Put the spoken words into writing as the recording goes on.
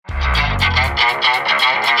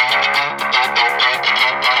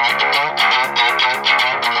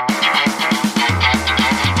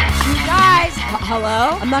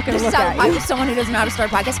Hello? I'm not going to look at you. Someone who doesn't know how to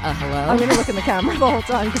start a podcast. Hello? I'm going to look in the camera the whole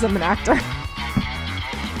time because I'm an actor.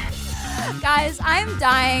 Guys, I'm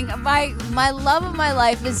dying. My love of my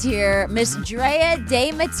life is here. Miss Drea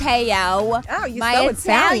de Matteo. Oh, you my so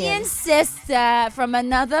Italian sister from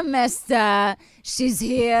another mister. She's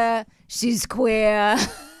here. She's queer.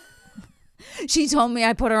 She told me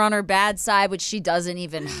I put her on her bad side, which she doesn't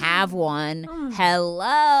even have one.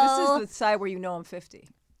 Hello? This is the side where you know I'm 50.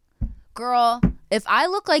 Girl, if I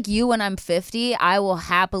look like you when I'm 50, I will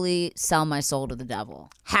happily sell my soul to the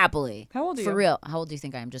devil. Happily. How old are you? For real. How old do you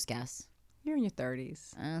think I am? Just guess. You're in your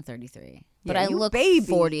 30s. 33. Yeah, but I look baby.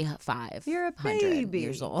 45. You're a baby.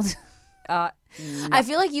 Years old. No. I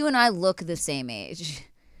feel like you and I look the same age.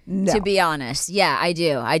 No. To be honest. Yeah, I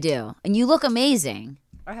do. And you look amazing.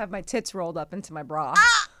 I have my tits rolled up into my bra.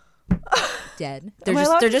 Dead. Am I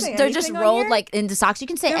allowed to say They're just anything on rolled here? like into socks. You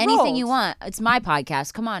can say They're anything rolled. you want. It's my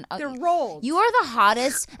podcast. Come on. They're rolled. You are the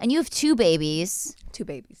hottest, and you have 2 babies. 2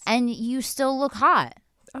 babies. And you still look hot.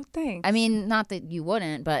 Oh, thanks. I mean, not that you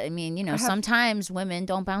wouldn't, but I mean, you know, sometimes women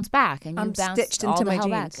don't bounce back, and you I'm bounce stitched all into the my hell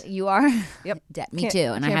jeans. back. You are. Yep. Me too,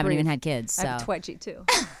 and I can't haven't even breathe. had kids. So. I have a twedgie too.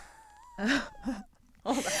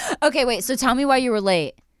 Okay, wait. So tell me why you were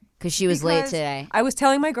late. Because she was late Because today. I was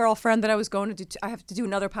telling my girlfriend that I was going to do. I have to do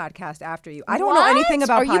another podcast after you. I don't know anything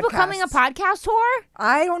about. Are you podcasts. becoming a podcast whore?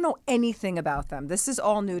 I don't know anything about them. This is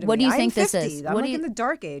all new to me. What do you I'm think 50. this is? I'm What like do you- in the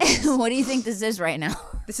dark ages. What do you think this is right now?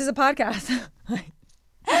 This is a podcast.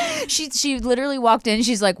 She literally walked in.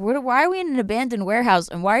 She's like, why are we in an abandoned warehouse?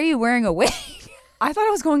 And why are you wearing a wig? I thought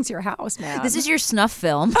I was going to your house, man. This is your snuff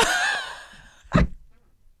film.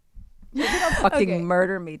 You're gonna fucking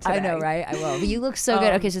murder me today. I know, right? I will. But you look so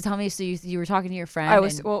good. Okay, so tell me. So you were talking to your friend. I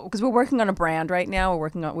was because we're working on a brand right now.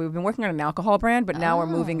 We've been working on an alcohol brand, but now we're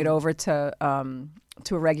moving it over to a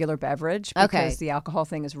regular beverage because the alcohol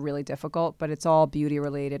thing is really difficult. But it's all beauty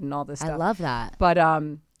related and all this stuff. I love that. But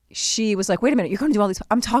she was like, "Wait a minute, you're going to do all these?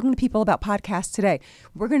 I'm talking to people about podcasts today.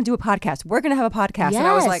 We're going to do a podcast. We're going to have a podcast." And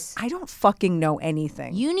I was like, "I don't fucking know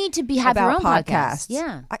anything. You need to have your own podcast.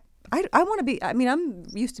 Yeah. I want to be. I mean, I'm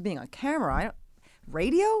used to being on camera.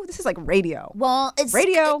 Radio. This is like radio. Well, it's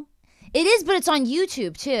radio. It is, but it's on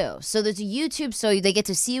YouTube too. So there's a YouTube, so they get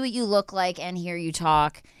to see what you look like and hear you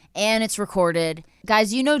talk, and it's recorded.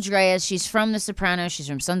 Guys, you know Drea. She's from The Sopranos. She's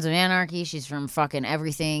from Sons of Anarchy. She's from fucking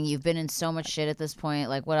everything. You've been in so much shit at this point.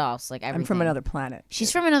 Like, what else? Like everything. I'm from another planet.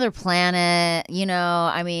 She's from another planet. You know,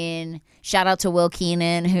 I mean, shout out to Will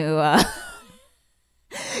Keenan who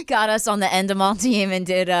got us on the Endemol team and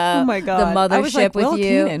did oh my God. the mothership I was like, with Will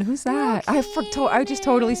you. Keenan, who's that? I just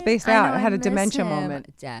totally spaced out. I had a dementia him.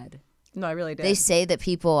 moment. Dead. No, I really did. They say that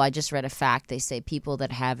people, I just read a fact, they say people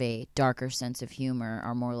that have a darker sense of humor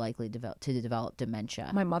are more likely to develop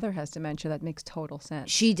dementia. My mother has dementia. That makes total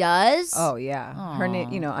sense. She does? Oh, yeah. Aww. Her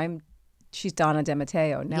name, she's Donna De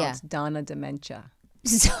Matteo. Now it's Donna Dementia.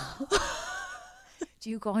 Do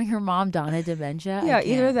you calling her mom Donna Dementia? Yeah,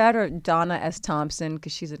 either that or Donna S. Thompson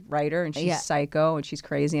because she's a writer and she's psycho and she's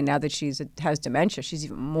crazy. And now that has dementia, she's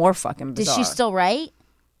even more fucking bizarre. Does she still write?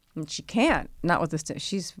 And she can't. Not with this.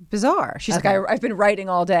 She's bizarre. She's like, I've been writing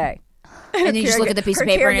all day. And then you just look at the piece of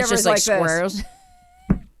paper and it's just like squirrels. She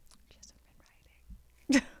hasn't been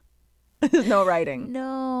writing. There's no writing.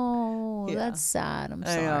 No, that's sad. I'm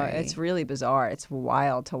sorry. I know. It's really bizarre. It's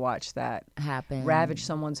wild to watch that happen. Ravage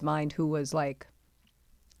someone's mind who was like,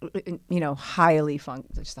 highly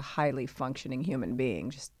functioning human being.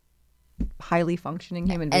 Just highly functioning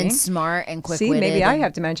human being. And smart and quick-witted. See, maybe I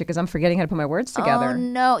have dementia because I'm forgetting how to put my words together. Oh,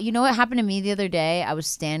 no. You know what happened to me the other day? I was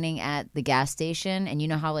standing at the gas station, and you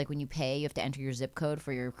know how, like, when you pay, you have to enter your zip code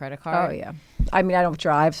for your credit card? Oh, yeah. I mean, I don't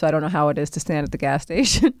drive, so I don't know how it is to stand at the gas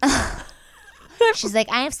station. She's like,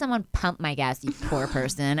 I have someone pump my gas, you poor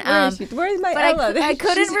person. Where's my Ella? I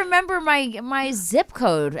couldn't remember my zip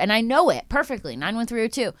code, and I know it perfectly,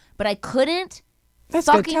 91302, but I couldn't fucking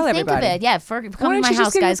Tell think everybody. of it. Yeah, come Why to don't my you house,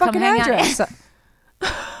 just give guys. your Come fucking hang address? out.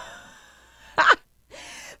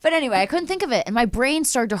 But anyway, I couldn't think of it, and my brain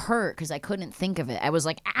started to hurt because I couldn't think of it. I was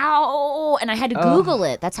like, ow, and I had to Google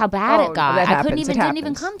it. That's how bad it got. That I happens. didn't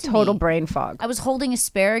even come to Total me. brain fog. I was holding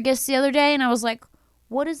asparagus the other day, and I was like,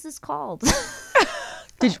 what is this called?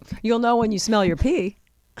 You'll know when you smell your pee.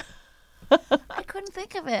 I couldn't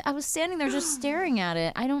think of it. I was standing there just staring at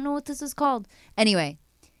it. I don't know what this is called. Anyway,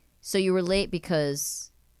 so you were late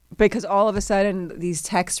because Because all of a sudden, these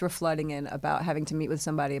texts were flooding in about having to meet with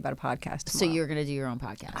somebody about a podcast tomorrow. So you're going to do your own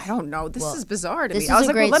podcast? I don't know. This is bizarre to me. This is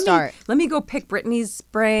a great start. Let me go pick Brittany's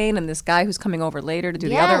brain and this guy who's coming over later to do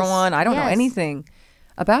the other one. I don't know anything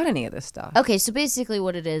about any of this stuff. Okay, so basically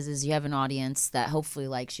what it is you have an audience that hopefully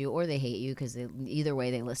likes you or they hate you because either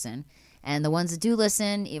way they listen. And the ones that do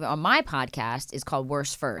listen, even on my podcast, is called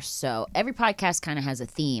Worst First. So every podcast kind of has a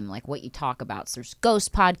theme, like what you talk about. So there's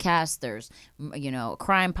ghost podcasts, there's,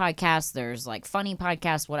 crime podcasts, there's like funny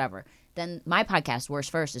podcasts, whatever. Then my podcast,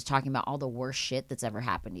 Worst First, is talking about all the worst shit that's ever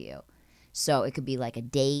happened to you. So it could be like a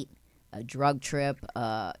date, a drug trip,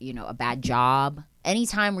 a bad job.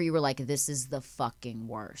 Anytime where you were like, this is the fucking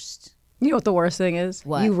worst. You know what the worst thing is?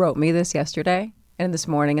 What? You wrote me this yesterday, and this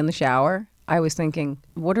morning in the shower, I was thinking,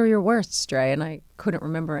 what are your worsts, Drea? And I couldn't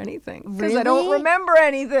remember anything. Because I don't remember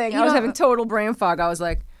anything. I was having total brain fog. I was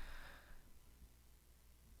like...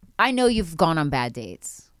 I know you've gone on bad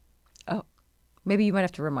dates. Oh. Maybe you might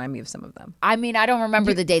have to remind me of some of them. I mean, I don't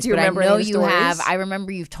remember the dates, but I know you have. I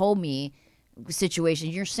remember you've told me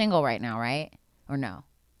situations. You're single right now, right? Or no?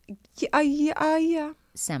 Yeah.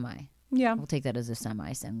 Semi. Yeah. We'll take that as a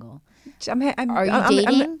semi-single. Are you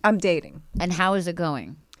dating? I'm dating. And how is it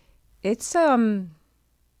going? It's I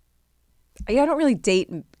don't really date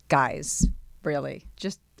guys, really,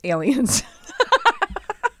 just aliens.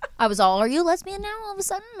 I was all, are you a lesbian now? All of a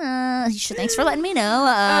sudden, thanks for letting me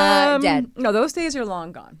know. Dead. No, those days are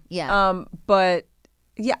long gone. Yeah. But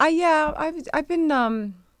I've been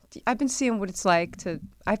seeing what it's like to.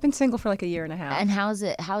 I've been single for like a year and a half. And how does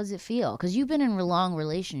it feel? Because you've been in long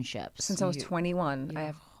relationships since I was 21. I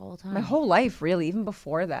have whole time. My whole life, really. Even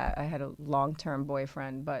before that, I had a long-term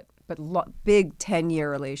boyfriend, but big 10-year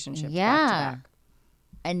relationships. Yeah. Back to back.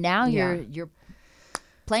 And now you're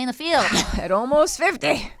playing the field at almost 50.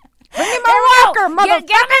 Bring me my walker, motherfucker.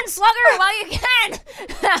 Get him in, slugger, while you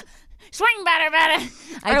can. Swing better.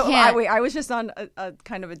 I can't. I was just on a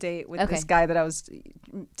kind of a date with this guy that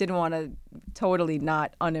didn't want to totally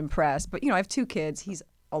not unimpressed. But, I have 2 kids. He's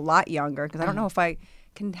a lot younger because I don't know if I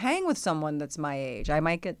can hang with someone that's my age. I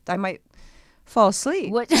might fall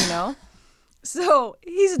asleep, So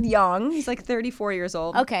he's young. He's like 34 years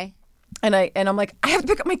old. Okay. And I'm like, I have to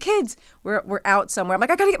pick up my kids. We're out somewhere. I'm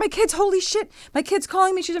like, I gotta get my kids. Holy shit. My kid's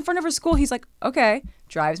calling me. She's in front of her school. He's like, okay.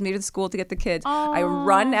 Drives me to the school to get the kids. Aww. I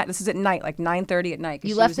run this is at night, like 9:30 at night.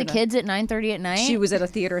 You left the kids at 9:30 at night? She was at a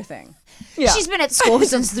theater thing. Yeah. She's been at school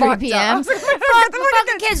since 3 p.m. Fuck the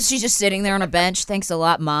fucking kids. She's just sitting there on a bench. Thanks a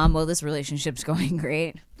lot, Mom. Well, this relationship's going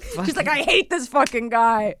great. She's like, I hate this fucking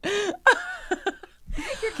guy.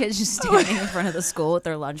 Your kids just standing in front of the school with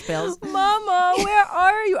their lunch pails. Mama, where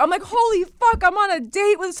are you? I'm like, holy fuck, I'm on a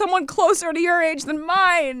date with someone closer to your age than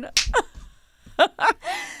mine.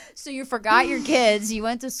 So you forgot your kids. You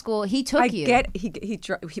went to school. He took you. He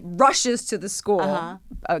rushes to the school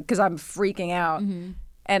because I'm freaking out. Mm-hmm.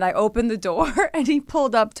 And I opened the door and he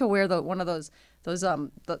pulled up to where one of those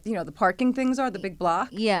the parking things are, the big block.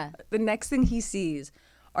 Yeah. The next thing he sees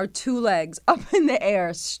are 2 legs up in the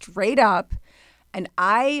air, straight up. And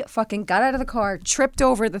I fucking got out of the car, tripped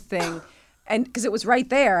over the thing, and because it was right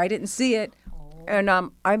there, I didn't see it. And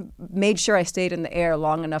I made sure I stayed in the air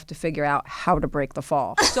long enough to figure out how to break the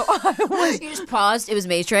fall. So you just paused. It was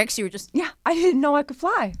Matrix. You were just I didn't know I could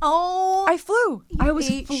fly. Oh, I flew. I was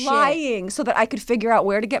flying so that I could figure out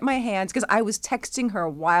where to get my hands because I was texting her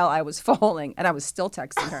while I was falling, and I was still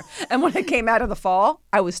texting her. And when I came out of the fall,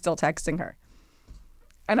 I was still texting her.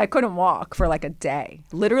 And I couldn't walk for like a day.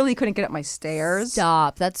 Literally couldn't get up my stairs.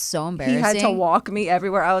 Stop. That's so embarrassing. He had to walk me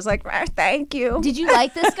everywhere. I was like, thank you. Did you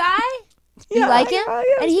like this guy? Yeah, you like him?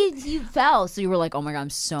 Yes. And you fell. So you were like, oh my God, I'm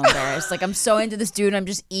so embarrassed. Like, I'm so into this dude. I'm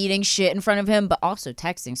just eating shit in front of him, but also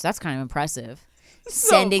texting. So that's kind of impressive.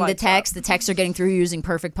 Sending the text. The texts are getting through using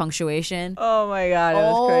perfect punctuation. Oh my God, it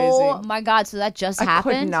was crazy. Oh my God, so that just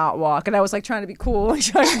happened? I could not walk. And I was like trying to be cool and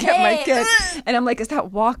trying to get my kid. And I'm like, is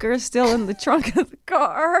that walker still in the trunk of the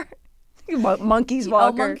car? Monkey's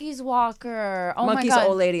walker. Oh, Monkey's walker. Oh Monkey's my God.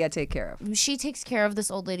 Old lady I take care of. She takes care of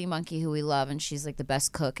this old lady monkey who we love, and she's like the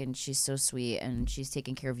best cook, and she's so sweet, and she's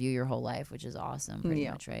taking care of you your whole life, which is awesome, pretty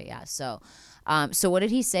much, right? Yeah. So, what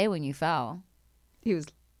did he say when you fell?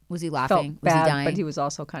 Was he laughing? Felt bad, was he dying? But he was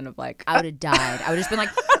also kind of like, I would have died. I would have just been like,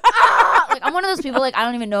 ah! Like I'm one of those people like I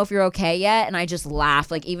don't even know if you're okay yet, and I just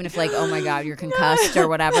laugh like even if like oh my God you're concussed or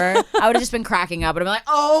whatever. I would have just been cracking up, and I'm like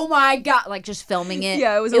oh my God, like just filming it.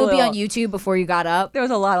 Yeah, it would be on YouTube before you got up. There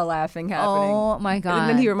was a lot of laughing happening. Oh my God! And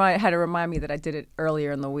then he had to remind me that I did it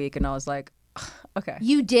earlier in the week, and I was like, okay.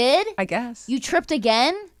 You did? I guess. You tripped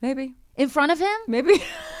again? Maybe. In front of him? Maybe.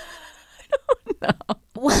 I don't know.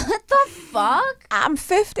 What the fuck? I'm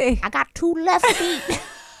 50. I got 2 left feet.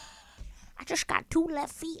 just got 2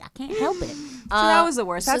 left feet. I can't help it. So that was the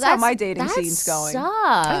worst. That's how my dating scene's going.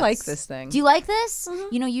 Sucks. I like this thing. Do you like this?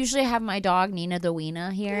 You know, usually I have my dog Nina the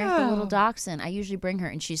Weena here, the little dachshund. I usually bring her,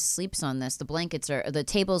 and she sleeps on this. The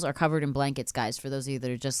tables are covered in blankets, guys. For those of you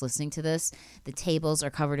that are just listening to this, the tables are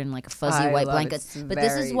covered in like a fuzzy white blanket. But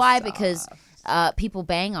this is why, because people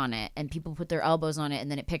bang on it and people put their elbows on it,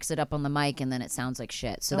 and then it picks it up on the mic, and then it sounds like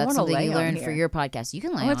shit. So that's something you learn for your podcast. You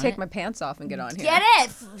can lay on it. I want to take my pants off and get on here. Get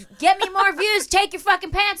it. Get me more views. Take your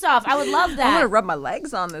fucking pants off. I would love that. I want to rub my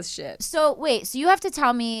legs on this shit. So wait, so you have to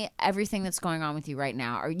tell me everything that's going on with you right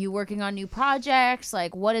now. Are you working on new projects?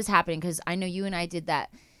 Like, what is happening? Because I know you and I did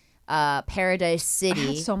that Paradise City. I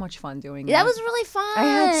had so much fun doing that. That was really fun. I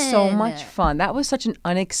had so much fun. That was such an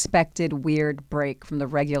unexpected, weird break from the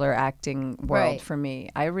regular acting world for me.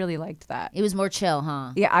 I really liked that. It was more chill,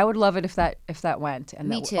 huh? Yeah, I would love it if that went, and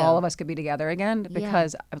me that too. all of us could be together again.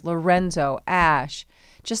 Because Lorenzo, Ash,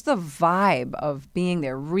 just the vibe of being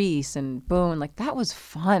there, Reese and Boone, like that was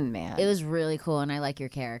fun, man. It was really cool, and I like your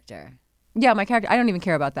character. Yeah, my character. I don't even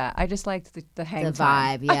care about that. I just liked the hang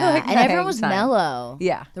time. The vibe, yeah. And everyone was mellow.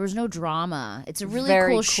 Yeah. There was no drama. It's a really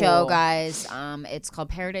Very cool show, guys. It's called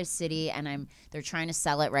Paradise City, and they're trying to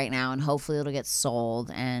sell it right now, and hopefully it'll get sold.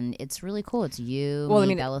 And it's really cool. It's you,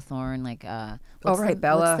 Bella Thorne, like Bella. What's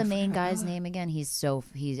the main guy's name again?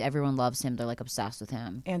 Everyone loves him. They're like obsessed with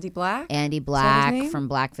him. Andy Black? Andy Black from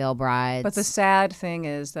Black Veil Brides. But the sad thing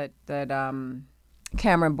is that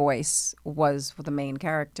Cameron Boyce was the main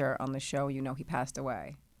character on the show. You know, he passed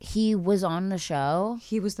away. He was on the show?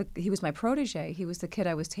 He was my protege. He was the kid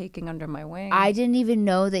I was taking under my wing. I didn't even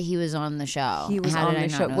know that he was on the show. He was How on did the I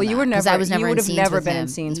show. not know Well, you that? were never. I was never you would in have scenes never with been him. in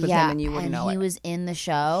scenes with him, and you wouldn't know it. He was in the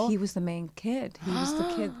show. He was the main kid. He was the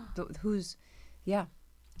kid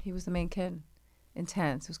he was the main kid.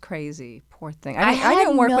 Intense. It was crazy. Poor thing. I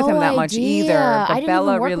didn't work with him that much either. But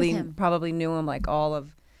Bella really probably knew him, like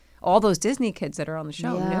all those Disney kids that are on the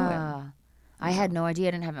show knew him. I had no idea.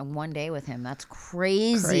 I didn't have one day with him. That's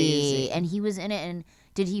crazy. And he was in it. And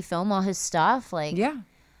did he film all his stuff? Like, yeah.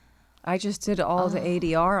 I just did all the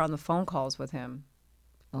ADR on the phone calls with him.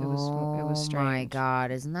 It was strange. Oh my God,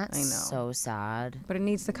 isn't that so sad? But it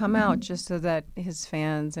needs to come out just so that his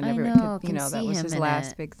fans and everyone could, that was his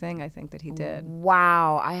last big thing, I think, that he did.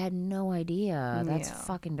 Wow, I had no idea. That's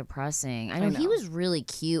fucking depressing. I know he was really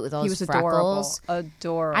cute with all his freckles.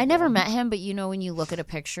 Adorable. I never met him, but when you look at a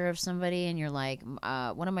picture of somebody and you're like,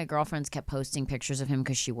 one of my girlfriends kept posting pictures of him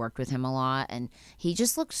because she worked with him a lot, and he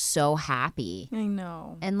just looked so happy. I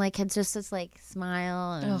know. And like had just this like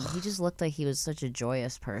smile, and he just looked like he was such a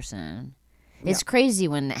joyous person. It's crazy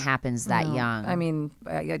when it happens that young. I mean,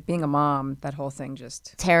 being a mom, that whole thing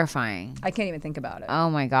just terrifying. I can't even think about it.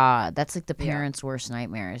 Oh my God, that's like the parents' worst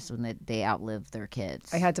nightmares when they outlive their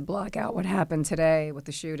kids. I had to block out what happened today with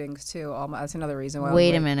the shootings too. That's another reason why.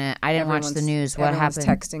 Wait a minute, I didn't watch the news. What happened?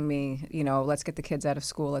 Texting me, let's get the kids out of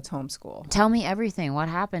school. Let's homeschool. Tell me everything. What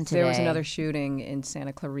happened today? There was another shooting in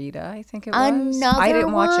Santa Clarita. I think it was. Another I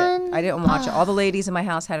didn't one? watch it. I didn't watch it. All the ladies in my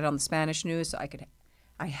house had it on the Spanish news, so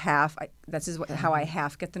this is how I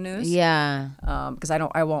half get the news. Yeah. Because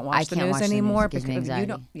I won't watch the news anymore because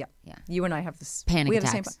you and I have this panic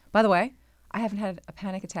attacks. By the way, I haven't had a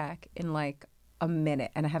panic attack in like a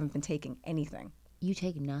minute, and I haven't been taking anything. You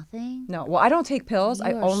take nothing? No. Well, I don't take pills.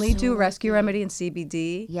 I only do Rescue Remedy and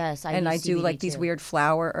CBD. Yes, I do like these weird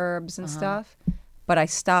flower herbs and stuff. But I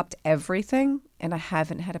stopped everything, and I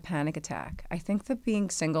haven't had a panic attack. I think the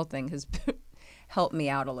being single thing has helped me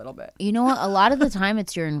out a little bit. You know what? A lot of the time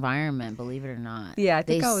it's your environment, believe it or not. Yeah, I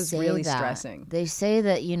think I was really stressing. They say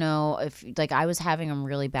that, if like I was having them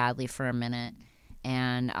really badly for a minute,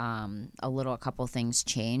 and a couple things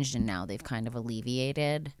changed, and now they've kind of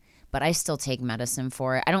alleviated. But I still take medicine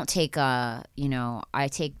for it. I don't take I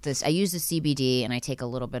take this. I use the CBD, and I take a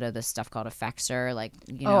little bit of this stuff called Effexor. Like,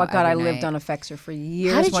 oh God, I lived on Effexor for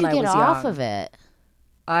years. How did when you I get was off young. of it?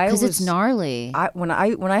 Because it's gnarly. When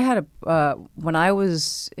I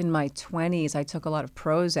was in my 20s, I took a lot of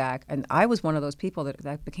Prozac, and I was one of those people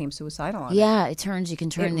that became suicidal on it. Yeah, you can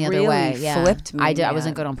turn the other really way. Yeah, flipped me. I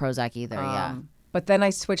wasn't good on Prozac either. But then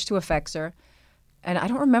I switched to Effexor. And I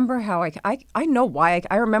don't remember how I know why.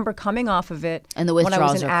 I remember coming off of it and the withdrawals when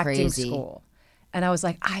I was in are acting crazy. School. And I was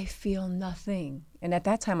like, I feel nothing. And at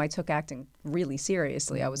that time, I took acting really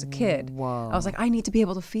seriously. I was a kid. Whoa. I was like, I need to be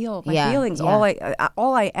able to feel my feelings. Yeah.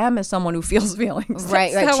 All I am is someone who feels feelings.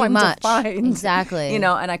 Right, that's how too I'm much. Defined. Exactly. And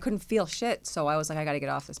I couldn't feel shit. So I was like, I got to get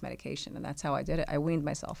off this medication. And that's how I did it. I weaned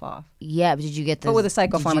myself off. Yeah, but did you get But with a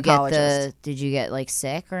psychopharmacologist. Did you get like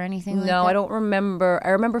sick or anything like that? No, I don't remember. I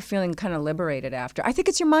remember feeling kind of liberated after. I think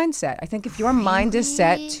it's your mindset. I think if your mind is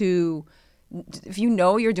set to if you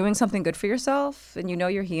know you're doing something good for yourself and you know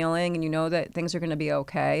you're healing and you know that things are going to be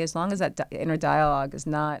okay, as long as that inner dialogue is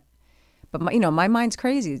not. But my mind's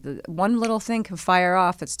crazy. One little thing can fire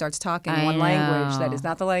off that starts talking one language that is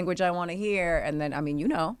not the language I want to hear, and then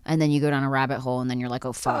And then you go down a rabbit hole, and then you're like,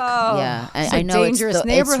 oh fuck, yeah. It's I know dangerous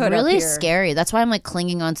neighborhood. It's really up here. scary. That's why I'm like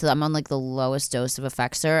clinging on to. I'm on like the lowest dose of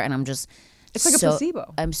Effexor, and I'm just. It's like a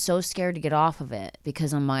placebo. I'm so scared to get off of it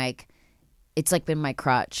because I'm like, it's like been my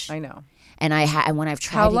crutch. I know. And when I've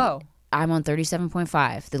tried. How low? I'm on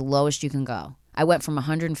 37.5, the lowest you can go. I went from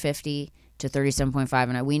 150 to 37.5,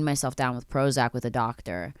 and I weaned myself down with Prozac with a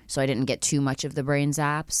doctor, so I didn't get too much of the brain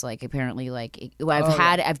zaps. Like apparently,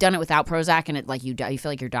 I've done it without Prozac, and it like you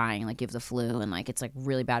feel like you're dying, like you have the flu, and like it's like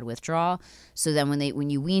really bad withdrawal. So then when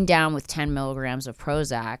you wean down with 10 milligrams of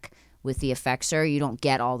Prozac with the Effexor, you don't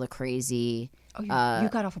get all the crazy. Oh, you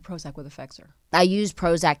got off of Prozac with Effexor. I used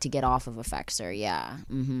Prozac to get off of Effexor, yeah.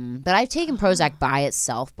 But I've taken Prozac by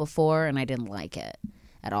itself before, and I didn't like it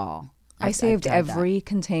at all. I saved every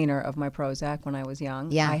container of my Prozac when I was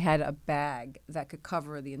young. Yeah. I had a bag that could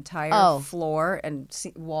cover the entire floor and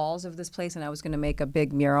walls of this place, and I was going to make a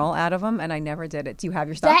big mural out of them, and I never did it. Do you have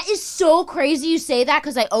your stuff? That is so crazy you say that,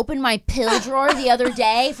 because I opened my pill drawer the other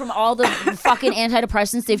day from all the fucking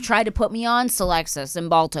antidepressants they've tried to put me on, Celexis,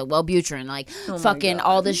 Cymbalta, Wellbutrin, like fucking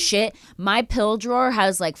all this shit. My pill drawer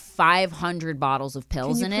has like 500 bottles of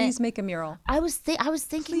pills in it. Can you please make a mural? I was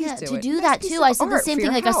thinking to it. do that too. I said the same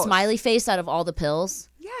thing, like house. a smiley face out of all the pills.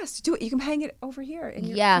 Yes, do it. You can hang it over here in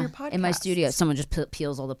your podcast. In my studio. Someone just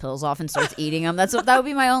peels all the pills off and starts eating them. That would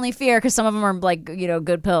be my only fear, because some of them are like,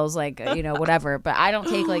 good pills, like, whatever. But I don't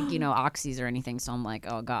take like, oxys or anything. So I'm like,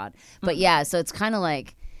 oh God. But yeah, so it's kind of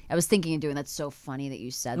like, I was thinking of doing that's so funny that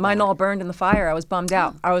you said Mine that. all burned in the fire. I was bummed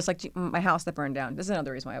out. I was like, my house that burned down. This is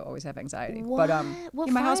another reason why I always have anxiety. What? But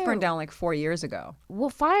my house burned down like 4 years ago.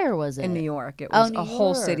 What fire was it? In New York. It was New a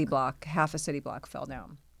whole York. city block. Half a city block fell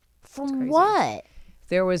down. From what?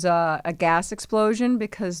 There was a gas explosion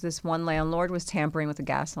because this one landlord was tampering with the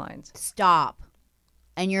gas lines. Stop.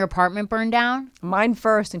 And your apartment burned down? Mine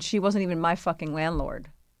first, and she wasn't even my fucking landlord.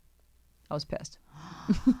 I was pissed.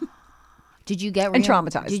 Did you get and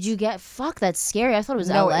traumatized? Did you get fuck? That's scary. I thought it was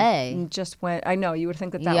no, L.A. It just went. I know you would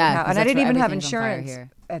think that would happen, and I didn't even have insurance here.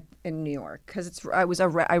 In New York because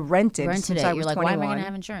I rented since it. I was You're like, 21. why am I gonna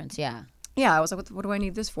have insurance? Yeah. Yeah, I was like, what do I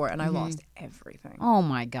need this for? And I lost everything. Oh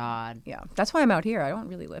my God. Yeah, that's why I'm out here. I don't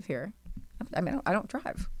really live here. I mean, I don't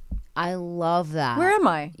drive. I love that. Where am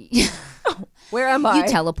I? Where am I? You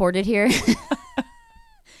teleported here.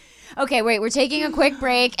 Okay, wait, we're taking a quick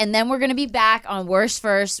break, and then we're going to be back on Worst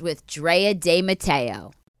First with Drea de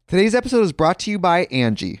Matteo. Today's episode is brought to you by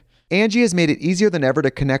Angie. Angie has made it easier than ever to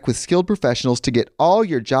connect with skilled professionals to get all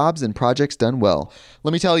your jobs and projects done well.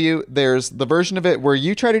 Let me tell you, there's the version of it where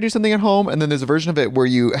you try to do something at home, and then there's a version of it where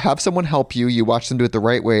you have someone help you, you watch them do it the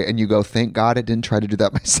right way, and you go, thank God I didn't try to do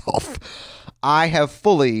that myself. I have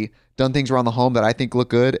fully done things around the home that I think look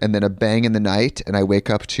good, and then a bang in the night, and I wake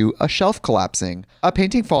up to a shelf collapsing, a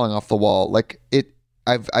painting falling off the wall.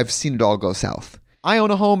 I've seen it all go south. I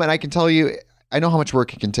own a home, and I can tell you, I know how much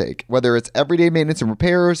work it can take. Whether it's everyday maintenance and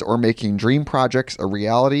repairs or making dream projects a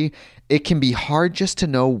reality, it can be hard just to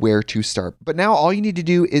know where to start. But now all you need to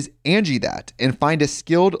do is Angie that and find a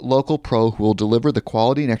skilled local pro who will deliver the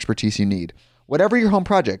quality and expertise you need. Whatever your home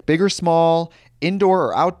project, big or small, indoor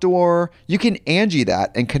or outdoor, you can Angie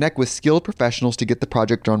that and connect with skilled professionals to get the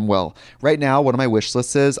project done well. Right now, one of my wish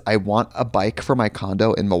lists is I want a bike for my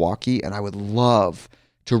condo in Milwaukee, and I would love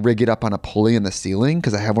to rig it up on a pulley in the ceiling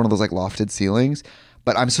because I have one of those like lofted ceilings,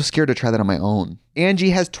 but I'm so scared to try that on my own.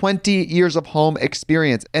 Angie has 20 years of home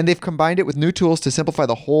experience, and they've combined it with new tools to simplify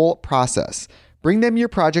the whole process. Bring them your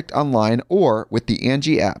project online or with the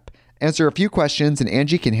Angie app. Answer a few questions and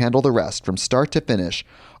Angie can handle the rest from start to finish,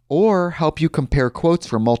 or help you compare quotes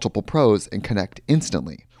from multiple pros and connect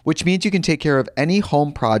instantly, which means you can take care of any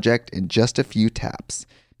home project in just a few taps.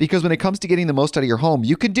 Because when it comes to getting the most out of your home,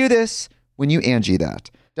 you can do this when you Angie that.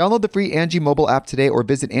 Download the free Angie mobile app today or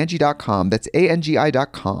visit Angie.com. That's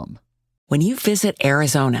ANGI.com. When you visit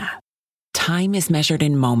Arizona, time is measured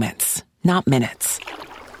in moments, not minutes.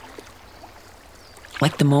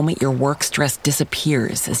 Like the moment your work stress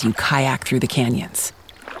disappears as you kayak through the canyons.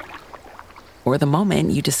 Or the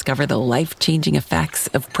moment you discover the life-changing effects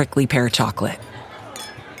of prickly pear chocolate.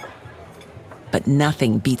 But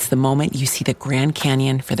nothing beats the moment you see the Grand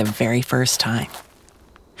Canyon for the very first time.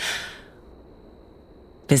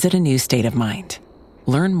 Visit a new state of mind.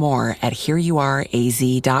 Learn more at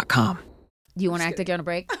hereyouareaz.com. Do you want to act like you're on a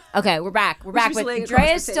break? Okay, we're back. We're back. But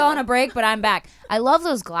Drea's still on a break, but I'm back. I love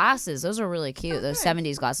those glasses. Those are really cute. Those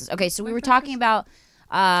 70s glasses. Okay, so we were talking about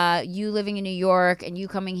you living in New York and you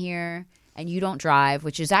coming here and you don't drive,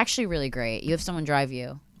 which is actually really great. You have someone drive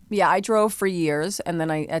you. Yeah, I drove for years, and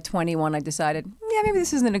then at 21, I decided, maybe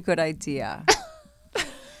this isn't a good idea.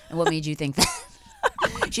 And what made you think that?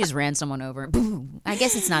 She just ran someone over. Boom. I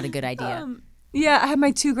guess it's not a good idea. Yeah, I had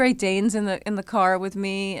my 2 Great Danes in the car with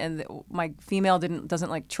me, and my female doesn't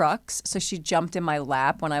like trucks, so she jumped in my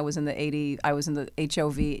lap when I was in the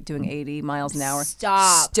HOV doing 80 miles an hour.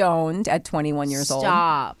 Stop. Stoned at 21 years old.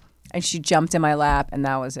 Stop. And she jumped in my lap, and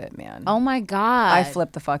that was it, man. Oh my God. I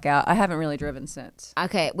flipped the fuck out. I haven't really driven since.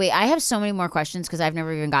 Okay, wait, I have so many more questions because I've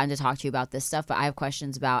never even gotten to talk to you about this stuff, but I have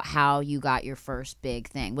questions about how you got your first big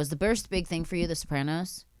thing. Was the first big thing for you The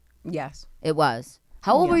Sopranos? Yes. It was.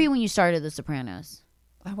 How old were you when you started The Sopranos?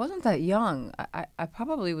 I wasn't that young. I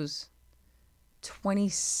probably was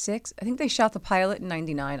 26. I think they shot the pilot in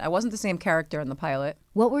 99. I wasn't the same character in the pilot.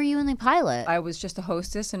 What were you in the pilot? I was just a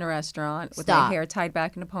hostess in a restaurant with my hair tied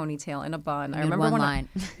back in a ponytail and a bun. I remember one line.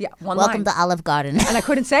 One Welcome line. to Olive Garden. And I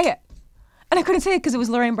couldn't say it. Because it was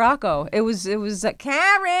Lorraine Bracco. It was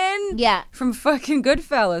Karen. Yeah. From fucking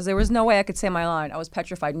Goodfellas. There was no way I could say my line. I was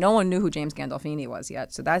petrified. No one knew who James Gandolfini was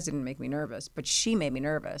yet, so that didn't make me nervous. But she made me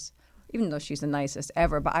nervous, even though she's the nicest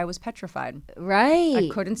ever. But I was petrified. Right. I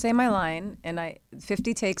couldn't say my line, and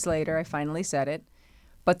 50 takes later, I finally said it.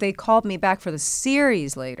 But they called me back for the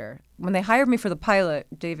series later. When they hired me for the pilot,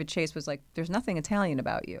 David Chase was like, "There's nothing Italian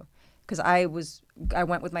about you." Because I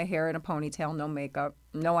went with my hair in a ponytail, no makeup,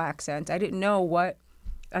 no accent. I didn't know what.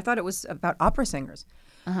 I thought it was about opera singers.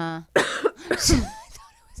 You thought it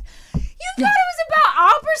was about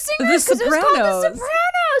opera singers? The Sopranos. It was called The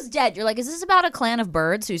Sopranos. Dead. You're like, is this about a clan of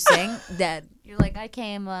birds who sing? Dead. You're like, I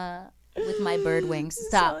came with my bird wings.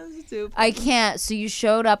 Stop. So I can't. So you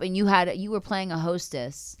showed up and you were playing a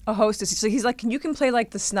hostess. A hostess. So he's like, you can play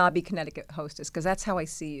like the snobby Connecticut hostess because that's how I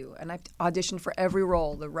see you. And I've auditioned for every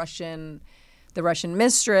role. The Russian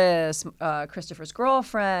mistress, Christopher's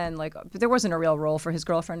girlfriend. But there wasn't a real role for his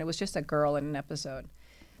girlfriend. It was just a girl in an episode.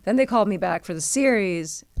 Then they called me back for the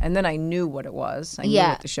series, and then I knew what it was. I knew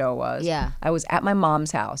what the show was. Yeah. I was at my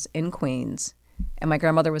mom's house in Queens, and my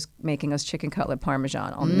grandmother was making us chicken cutlet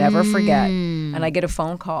parmesan. I'll never forget. And I get a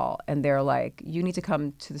phone call, and they're like, "You need to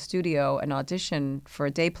come to the studio and audition for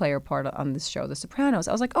a day player part on this show, The Sopranos."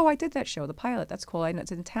 I was like, "Oh, I did that show, the pilot. That's cool. I know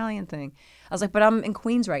it's an Italian thing." I was like, "But I'm in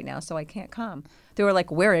Queens right now, so I can't come." They were like,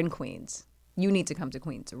 "We're in Queens. You need to come to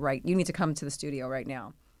Queens, right? You need to come to the studio right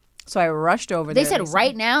now." So I rushed over there. They said,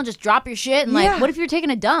 right now, just drop your shit and what if you're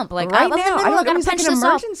taking a dump? Like, right now. I It was like an this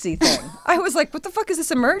emergency thing. I was like, what the fuck is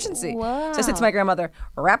this emergency? Wow. So I said to my grandmother,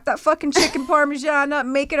 wrap that fucking chicken parmesan up,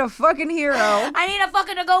 make it a fucking hero. I need a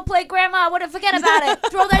fucking to-go plate, Grandma. Forget about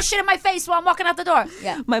it. Throw that shit in my face while I'm walking out the door.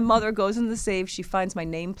 Yeah. My mother goes in the safe. She finds my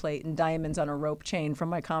nameplate and diamonds on a rope chain from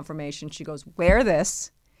my confirmation. She goes, wear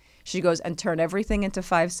this. She goes, and turn everything into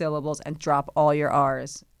 5 syllables and drop all your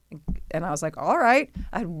R's. And I was like, all right.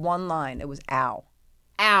 I had one line. It was ow.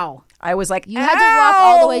 Ow. I was like, you had to walk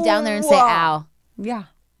all the way down there and say ow. Yeah.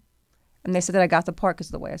 And they said that I got the part because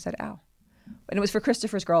of the way I said ow. And it was for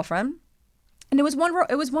Christopher's girlfriend. And it was one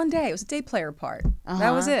day. It was a day player part.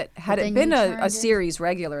 That was it. Had it been a series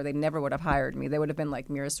regular, they never would have hired me. They would have been like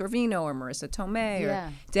Mira Sorvino or Marissa Tomei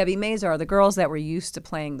or Debbie Mazar, the girls that were used to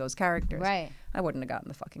playing those characters. Right. I wouldn't have gotten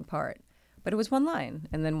the fucking part. But it was one line.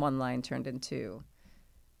 And then one line turned into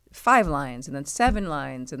 5 lines and then 7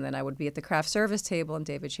 lines. And then I would be at the craft service table and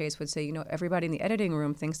David Chase would say, everybody in the editing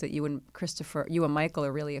room thinks that you and Michael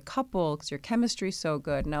are really a couple because your chemistry's so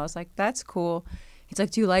good. And I was like, that's cool. He's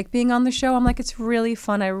like, do you like being on the show? I'm like, it's really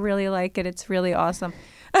fun. I really like it. It's really awesome.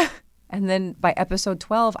 And then by episode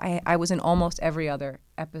 12, I was in almost every other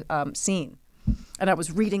scene. And I was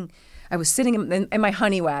sitting in my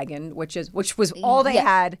honey wagon, which was all they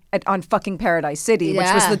had on fucking Paradise City,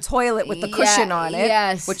 which was the toilet with the cushion on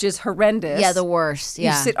it, which is horrendous. Yeah, the worst.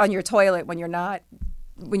 Yeah. You sit on your toilet when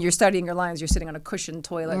you're studying your lines, you're sitting on a cushioned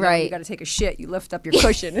toilet. Right. You got to take a shit. You lift up your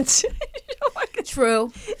cushion. It's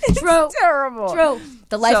True. It's terrible. True.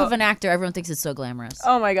 The life of an actor, everyone thinks it's so glamorous.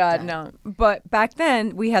 Oh my God, no. But back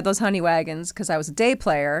then, we had those honey wagons because I was a day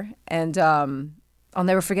player. And I'll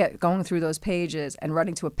never forget going through those pages and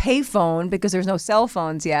running to a payphone because there's no cell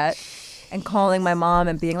phones yet and calling my mom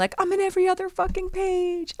and being like, I'm in every other fucking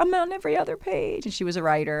page. I'm on every other page. And she was a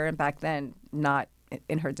writer. And back then, not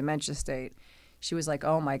in her dementia state. She was like,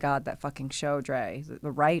 oh, my God, that fucking show, Dre. The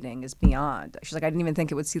writing is beyond. She's like, I didn't even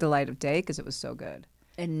think it would see the light of day because it was so good.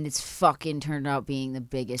 And it's fucking turned out being the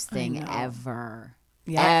biggest thing ever.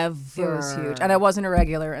 Yeah, ever. It was huge. And I wasn't a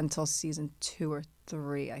regular until season 2 or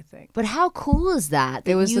 3, I think. But how cool is that?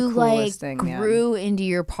 It was you, the coolest thing, grew into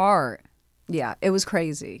your part. Yeah, it was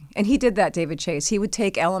crazy. And he did that, David Chase. He would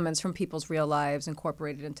take elements from people's real lives,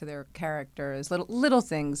 incorporate it into their characters, little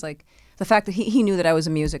things like the fact that he knew that I was a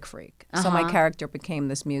music freak. So my character became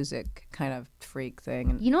this music kind of freak thing.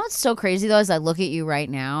 And You know what's so crazy though is I look at you right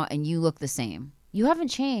now and you look the same. You haven't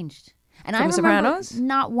changed. And From I The remember Sopranos?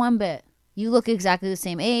 not one bit. You look exactly the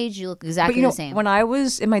same age. You look exactly the same. When I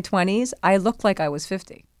was in my 20s, I looked like I was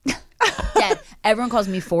 50. Dead. Everyone calls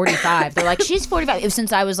me 45. They're like, she's 45.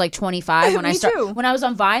 Since I was like 25 when Me too. when I was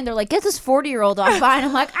on Vine, they're like, get this 40-year-old off Vine.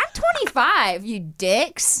 I'm like, I'm 25, you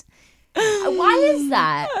dicks. Why is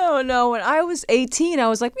that? I don't know. When I was 18, I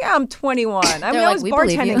was like, yeah, I'm 21. I mean, like, I was "We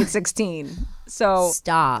believe you." bartending at 16. So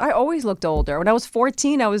Stop. I always looked older. When I was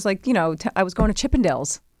 14, I was like, I was going to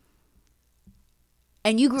Chippendales.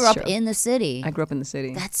 And you grew up true. in the city. I grew up in the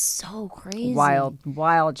city. That's so crazy.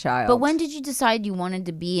 Wild child. But when did you decide you wanted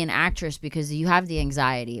to be an actress? Because you have the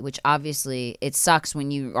anxiety, which obviously it sucks when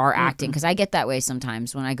you are acting. Because I get that way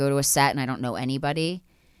sometimes when I go to a set and I don't know anybody.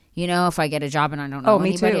 You know, if I get a job and I don't know me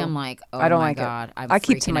anybody, too. I'm like, oh I don't my like it. God. I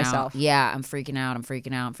keep to freaking myself. out. Yeah, I'm freaking out.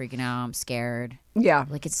 I'm scared. Yeah.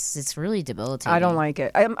 Like it's really debilitating. I don't like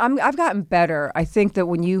it. I've gotten better. I think that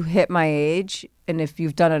when you hit my age, and if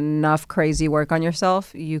you've done enough crazy work on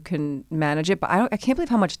yourself, you can manage it. But I can't believe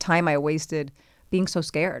how much time I wasted being so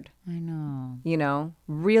scared. I know.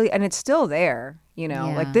 Really, and it's still there. Yeah.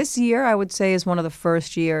 Like this year, I would say is one of the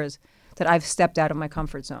first years that I've stepped out of my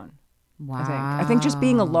comfort zone. Wow. I think just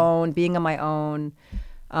being alone, being on my own,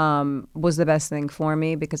 was the best thing for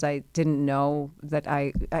me because I didn't know that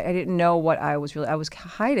I didn't know what I was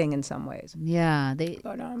hiding in some ways. Yeah.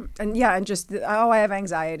 And just I have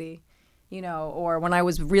anxiety, or when I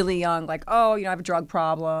was really young, like I have a drug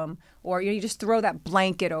problem, or you just throw that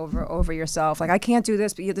blanket over yourself, like I can't do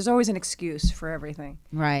this, but there's always an excuse for everything.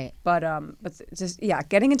 Right. But just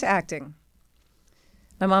getting into acting.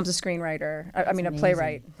 My mom's a screenwriter. I mean, a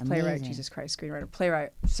playwright. Amazing. Jesus Christ, screenwriter,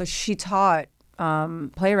 playwright. So she taught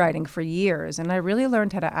playwriting for years, and I really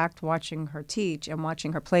learned how to act watching her teach and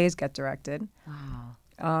watching her plays get directed.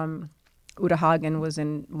 Wow. Uta Hagen was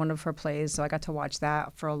in one of her plays, so I got to watch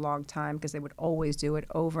that for a long time because they would always do it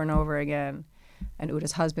over and over again. And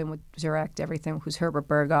Uta's husband would direct everything, who's Herbert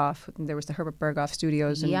Berghoff. There was the Herbert Berghoff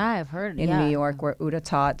Studios I've heard in New York where Uta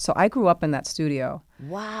taught. So I grew up in that studio.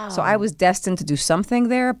 Wow. So I was destined to do something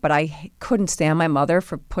there, but I couldn't stand my mother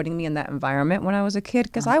for putting me in that environment when I was a kid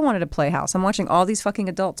because I wanted to play house. I'm watching all these fucking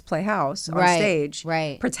adults play house on stage,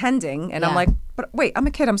 pretending, and I'm like, but wait, I'm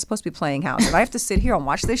a kid. I'm supposed to be playing house, and I have to sit here and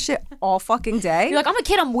watch this shit all fucking day. You're like, I'm a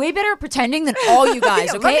kid. I'm way better at pretending than all you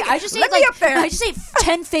guys. Okay, I just ate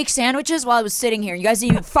 10 fake sandwiches while I was sitting here. You guys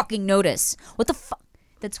didn't even fucking notice. What the fuck?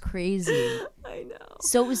 That's crazy. I know.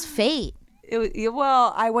 So it was fate.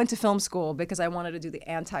 Well, I went to film school because I wanted to do the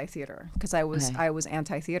anti-theater because I was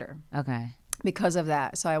anti-theater. Okay. Because of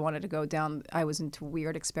that, so I wanted to go down. I was into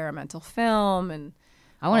weird experimental film, and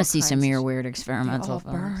I want to see some of your weird experimental all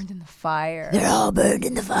films. burned in the fire. They're all burned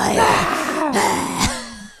in the fire.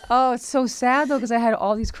 Oh, it's so sad though because I had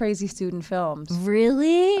all these crazy student films.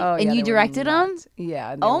 Really? Oh, and yeah, you they were directed them? nuts.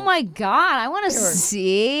 Yeah. Oh my God! I want to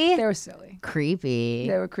see. They were silly. Creepy.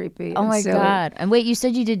 They were creepy. Oh and my silly. God! And wait, you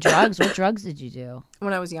said you did drugs. What drugs did you do?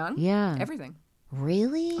 When I was young? Yeah. Everything.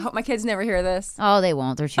 Really? I hope my kids never hear this. Oh, they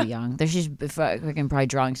won't. They're too young. They're just fucking probably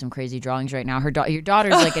drawing some crazy drawings right now. Your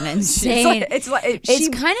daughter's like an insane. It's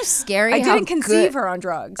kind of scary. I how didn't conceive good- her on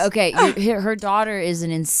drugs. Okay, her daughter is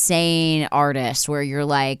an insane artist. Where you're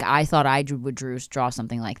like, I thought I would draw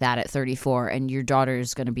something like that at 34, and your daughter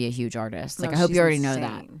is going to be a huge artist. Like, No, I hope she's you already know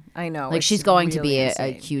that. insane. I know. Like, it's she's going to really be a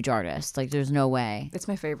insane. huge artist. Like, there's no way. It's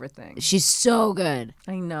my favorite thing. She's so good.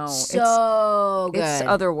 I know. So good. It's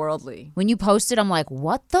otherworldly. When you post it, I'm like,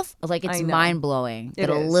 what the like, it's I know. mind blowing that It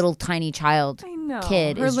a is. little tiny child I know.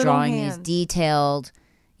 kid Her is little drawing hands. these detailed,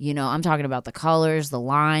 I'm talking about the colors, the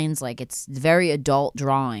lines, like it's very adult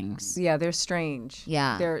drawings. Yeah, they're strange.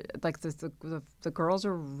 Yeah. They're like the girls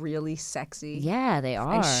are really sexy. Yeah, they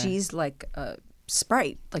are. And she's like a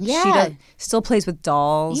sprite. Like Yeah. she still plays with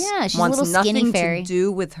dolls. Yeah, she's a wants little skinny nothing fairy. to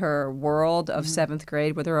do with her world of seventh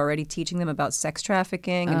grade where they're already teaching them about sex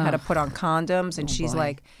trafficking and how to put on condoms. And she's boy.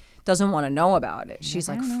 like, doesn't want to know about it. She's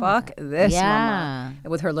like, fuck this, Yeah. mama.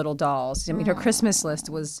 With her little dolls. I mean, her Christmas list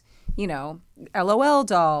was, LOL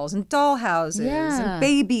dolls and doll houses Yeah. and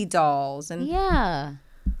baby dolls. And Yeah.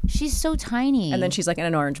 She's so tiny. and then she's like in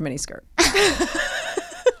an orange miniskirt.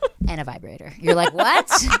 and a vibrator. You're like, what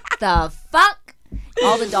the fuck?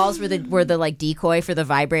 All the dolls were the like decoy for the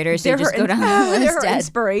vibrators. So you just go down the they're list. her dead.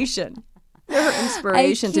 inspiration. They're her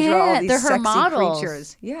inspiration to draw all can't. these They're her sexy models.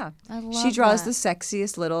 creatures. Yeah. I She love draws that. the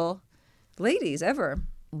sexiest little ladies ever.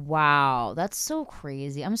 Wow, that's so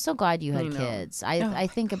crazy. I'm so glad you had kids. I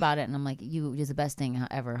think about it and I'm like, you're the best thing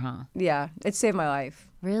ever, huh? Yeah, it saved my life.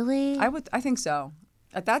 Really? I think so.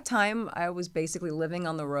 At that time, I was basically living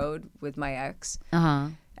on the road with my ex.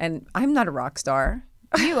 And I'm not a rock star.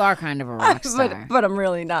 You are kind of a rock star. but I'm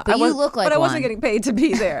really not. But you look like But I one. wasn't getting paid to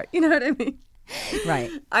be there. You know what I mean? Right.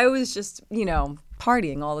 I was just,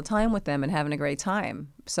 partying all the time with them and having a great time.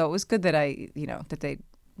 So it was good that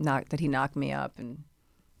that he knocked me up and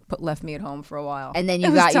left me at home for a while. And then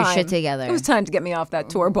you got your shit together. It was time to get me off that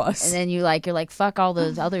tour bus. And then you're like, fuck all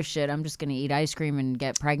those other shit. I'm just gonna eat ice cream and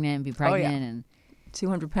get pregnant and be pregnant. And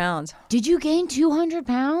 200 pounds. Did you gain 200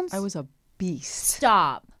 pounds? I was a beast.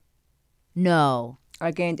 Stop. No.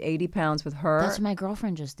 I gained 80 pounds with her. That's what my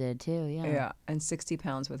girlfriend just did too. Yeah. Yeah, and 60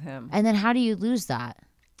 pounds with him. And then how do you lose that?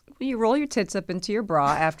 You roll your tits up into your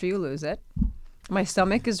bra after you lose it. My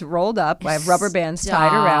stomach is rolled up. I have rubber bands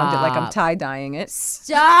tied around it like I'm tie-dyeing it.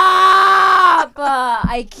 Stop!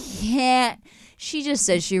 I can't. She just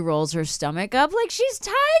said she rolls her stomach up like she's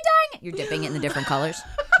tie-dyeing it. You're dipping it in the different colors.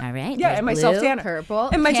 All right. Yeah, and my self-tanner. Purple.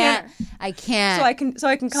 And my tanner. I can't. So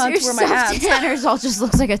I can contour my abs. Your self-tanners all just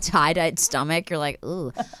looks like a tie-dyed stomach. You're like,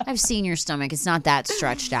 ooh, I've seen your stomach. It's not that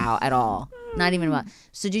stretched out at all. Not even about.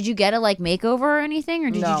 So did you get a makeover or anything, or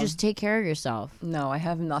did you just take care of yourself? No, I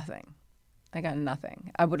have nothing. I got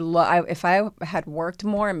nothing. I would if I had worked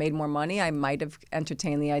more and made more money, I might have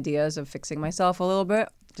entertained the ideas of fixing myself a little bit,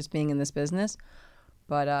 just being in this business.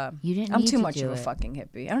 But you didn't. I'm too much of a fucking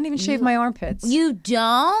hippie. I don't even shave my armpits. You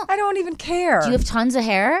don't? I don't even care. Do you have tons of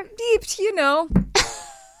hair? Deep, It's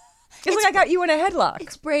like I got you in a headlock.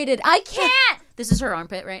 It's braided. I can't. This is her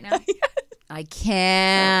armpit right now. I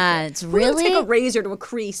can't. Really? Take a razor to a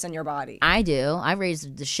crease in your body. I do. I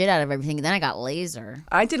raised the shit out of everything. And then I got laser.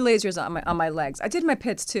 I did lasers on my legs. I did my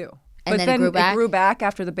pits too. And but then it grew back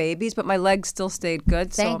after the babies, but my legs still stayed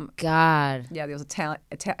good. Thank God. Yeah, there was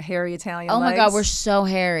hairy Italian legs. Oh my God, we're so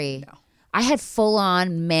hairy. No. I had full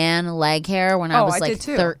on man leg hair when I was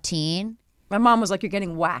 13. My mom was like, "You're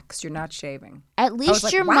getting waxed. You're not shaving." At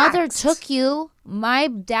least your mother took you. My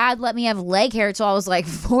dad let me have leg hair till I was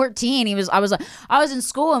 14. I was in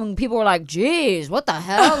school and people were like, "Geez, what the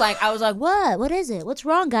hell?" I was like, "What? What is it? What's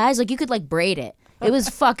wrong, guys?" You could braid it. It was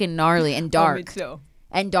fucking gnarly and dark. Me too.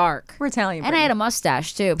 And dark. We're Italian. And I had a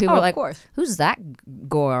mustache too. People were like, "Who's that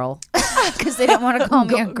girl?" Because they didn't want to call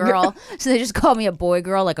me a girl, so they just called me a boy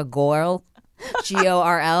girl, like a gorl,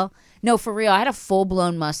 GORL. No, for real, I had a full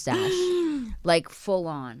blown mustache. Full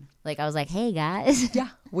on. I was like, "Hey guys." Yeah,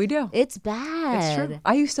 we do. It's bad. It's true.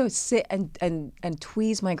 I used to sit and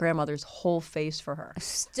tweeze my grandmother's whole face for her.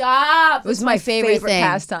 Stop. It was my favorite thing.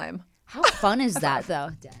 pastime. How fun is that though?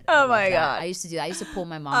 Dad, oh my God. I used to do that. I used to pull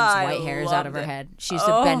my mom's white hairs out of her head. She used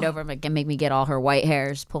to bend over and make me get all her white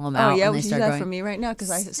hairs, pull them out. Oh yeah, and they start do that going. For me right now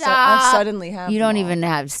because I suddenly have. You don't even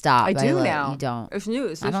have stop. I do now. You don't. It's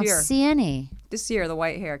news this I don't year. See any. This year the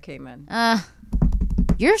white hair came in.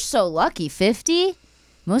 You're so lucky. 50.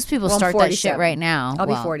 Most people start that shit right now. I'll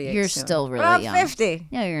be 48 You're soon. still really I'm young. 50.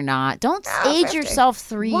 No, you're not. Don't age 50. yourself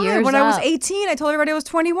 3 years When up. I was 18, I told everybody I was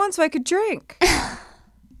 21 so I could drink.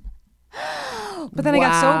 But then I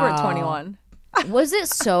got sober at 21. Was it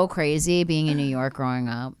so crazy being in New York growing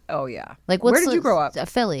up? Oh, yeah. Where did you grow up?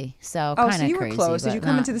 Philly. So kind of so you crazy. were close. Did you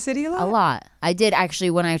come into the city a lot? A lot. I did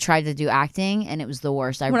actually when I tried to do acting, and it was the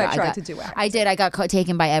worst. I tried to do acting. I did. I got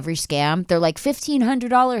taken by every scam. They're like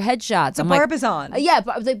 $1,500 headshots. The Barbizon. Yeah,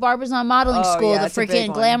 the Barbizon modeling school, yeah, the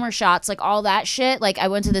freaking glamour shots, all that shit. I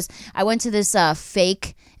went to this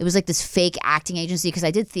fake. It was this fake acting agency because I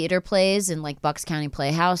did theater plays in Bucks County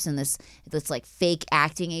Playhouse, and this fake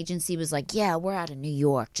acting agency was like, "Yeah, we're out of New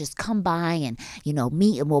York. Just come by and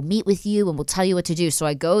meet, and we'll meet with you and we'll tell you what to do." So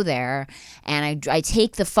I go there and I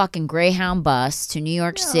take the fucking Greyhound bus to New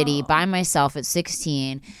York City by myself at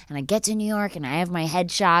 16, and I get to New York and I have my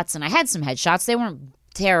headshots, and I had some headshots. They weren't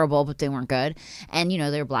terrible, but they weren't good. And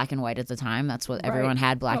they were black and white at the time. That's what everyone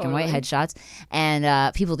had, black and white headshots.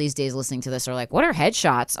 And people these days listening to this are like, "What are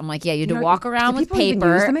headshots?" I'm like, "Yeah, you had to walk around with paper."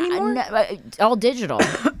 Even use them anymore? All digital.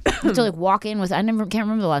 You have to walk in with. Can't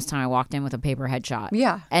remember the last time I walked in with a paper headshot.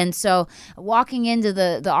 Yeah. And so walking into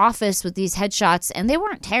the office with these headshots, and they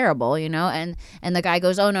weren't terrible, And the guy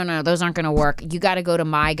goes, "Oh no, those aren't going to work. You got to go to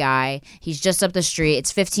my guy. He's just up the street.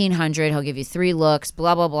 It's $1,500. He'll give you 3 looks.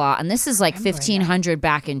 Blah blah blah." And this is $1,500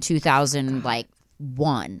 back in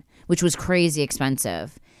 2001, which was crazy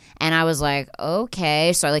expensive. And I was like,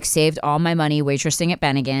 okay. So I saved all my money waitressing at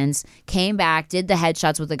Bennigan's, came back, did the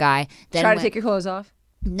headshots with the guy. Then Try to take your clothes off?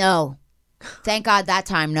 No. Thank God that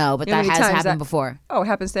time, no. But that has happened before. Oh, it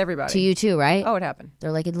happens to everybody. To you too, right? Oh, it happened.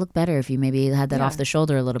 They're like, it'd look better if you maybe had that off the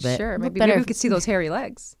shoulder a little bit. Sure. Maybe we could see those hairy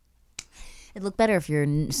legs. It'd look better if your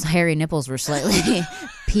hairy nipples were slightly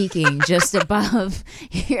peeking just above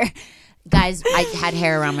your... Guys, I had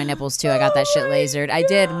hair around my nipples too. I got that shit lasered. I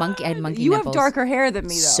did. I had monkey you nipples. You have darker hair than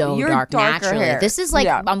me, though. So You're dark naturally. Hair. This is like,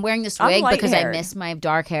 I'm wearing this wig because I miss my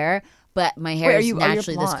dark hair, but my hair is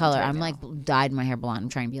naturally this color. I'm like dyed my hair blonde. I'm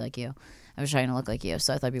trying to be like you. I was trying to look like you,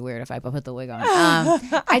 so I thought it'd be weird if I put the wig on.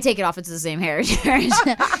 I take it off. It's the same hair as yours.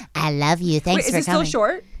 I love you. Thanks for coming. Is it still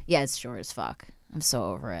short? Yeah, it's short as fuck. I'm so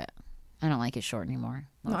over it. I don't like it short anymore.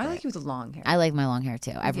 No, I like you with the long hair. I like my long hair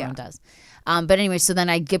too. Everyone does. But anyway, so then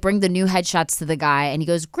I bring the new headshots to the guy, and he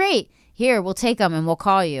goes, "Great, here, we'll take them and we'll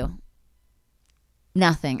call you."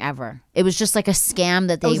 Nothing ever. It was just like a scam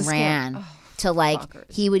that they ran to like.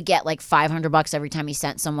 Fuckers. He would get like $500 every time he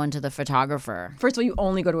sent someone to the photographer. First of all, you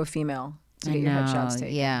only go to a female to get your headshots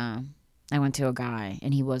taken. Yeah, I went to a guy,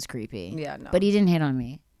 and he was creepy. Yeah, no, but he didn't hit on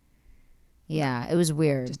me. Yeah, it was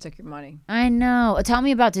weird. Just took your money. I know. Tell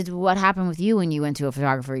me about what happened with you when you went to a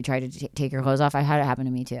photographer. You tried to take your clothes off. I had it happen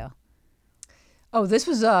to me too. Oh, this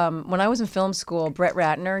was when I was in film school. Brett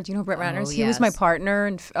Ratner. Do you know who Brett Ratner is? He was my partner,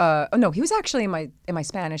 and no, he was actually in my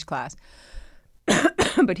Spanish class.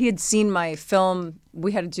 But he had seen my film.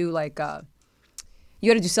 We had to do you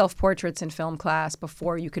had to do self-portraits in film class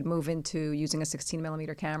before you could move into using a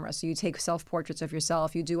 16mm camera. So you take self-portraits of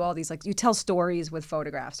yourself. You do all these, you tell stories with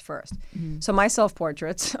photographs first. Mm-hmm. So my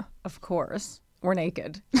self-portraits, of course, were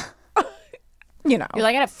naked. You know. You're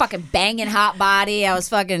like, I had a fucking banging hot body. I was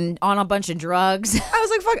fucking on a bunch of drugs. I was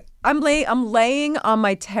like, fuck. I'm laying on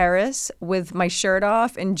my terrace with my shirt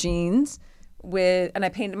off and jeans and I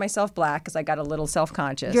painted myself black because I got a little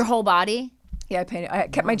self-conscious. Your whole body? Yeah, I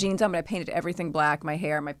kept my jeans on, but I painted everything black, my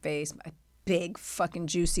hair, my face, my big fucking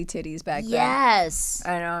juicy titties back then. Yes.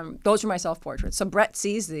 And those were my self-portraits. So Brett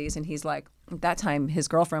sees these, and he's like, at that time, his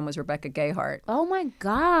girlfriend was Rebecca Gayheart. Oh, my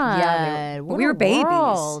God. Yeah, we were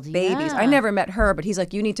babies. Babies. I never met her, but he's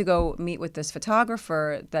like, you need to go meet with this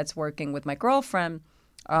photographer that's working with my girlfriend.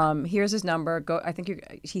 Here's his number. Go. I think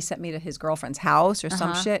he sent me to his girlfriend's house or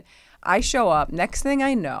some shit. I show up. Next thing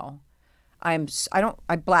I know, I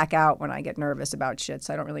black out when I get nervous about shit,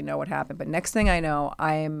 so I don't really know what happened. But next thing I know,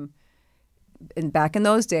 back in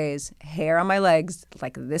those days, hair on my legs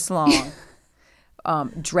like this long,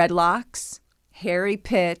 dreadlocks, hairy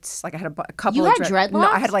pits. Like I had a couple. You of had dreadlocks? No,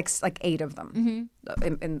 I had like 8 of them,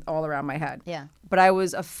 in all around my head. Yeah. But I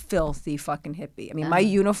was a filthy fucking hippie. I mean, my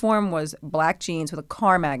uniform was black jeans with a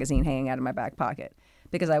car magazine hanging out of my back pocket.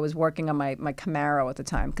 Because I was working on my Camaro at the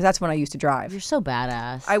time. Because that's when I used to drive. You're so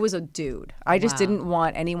badass. I was a dude. I just didn't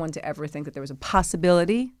want anyone to ever think that there was a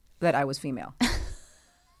possibility that I was female.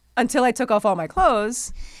 Until I took off all my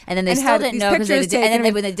clothes. And then they still didn't know. And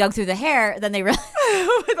then when they dug through the hair, then they realized.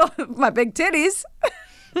 With all my big titties.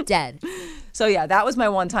 Dead. So yeah, that was my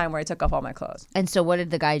one time where I took off all my clothes. And so what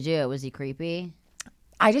did the guy do? Was he creepy?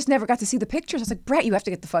 I just never got to see the pictures. I was like, Brett, you have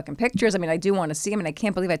to get the fucking pictures. I mean, I do want to see them, and I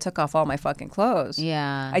can't believe I took off all my fucking clothes.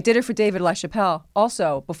 Yeah. I did it for David LaChapelle,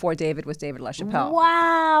 also before David was David LaChapelle.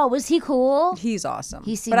 Wow. Was he cool? He's awesome.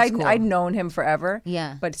 He seems cool. I'd known him forever.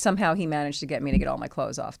 Yeah. But somehow he managed to get me to get all my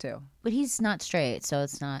clothes off, too. But he's not straight, so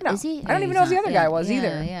it's not. No, is he? I don't even know if the other guy was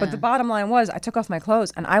either. Yeah. But the bottom line was I took off my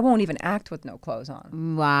clothes, and I won't even act with no clothes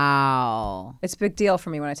on. Wow. It's a big deal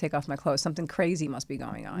for me when I take off my clothes. Something crazy must be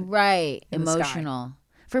going on. Right. Emotional.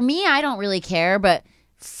 For me, I don't really care, but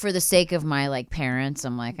for the sake of my parents,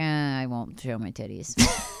 I'm like, I won't show my titties.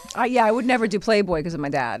 Yeah, I would never do Playboy because of my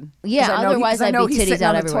dad. Yeah, otherwise I'd be titties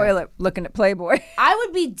out everywhere. The toilet looking at Playboy. I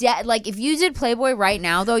would be dead. If you did Playboy right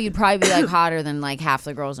now, though, you'd probably be hotter than half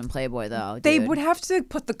the girls in Playboy, though. Dude. They would have to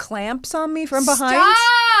put the clamps on me from behind.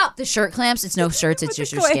 Stop! The shirt clamps. It's no shirts. It's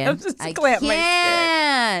just your skin. I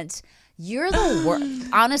can't. You're the worst.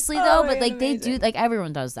 Honestly, though, but they do,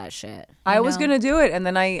 everyone does that shit. I was gonna do it, and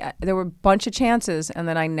then there were a bunch of chances, and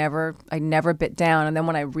then I never bit down. And then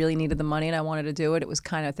when I really needed the money and I wanted to do it, it was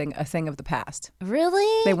kind of a thing of the past.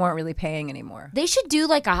 Really? They weren't really paying anymore. They should do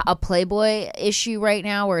a Playboy issue right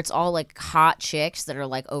now where it's all hot chicks that are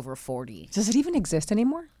over 40. Does it even exist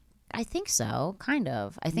anymore? I think so, kind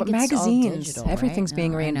of. I think but it's magazines, all digital, everything's right?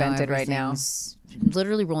 being reinvented right now.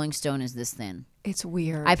 Literally, Rolling Stone is this thin. It's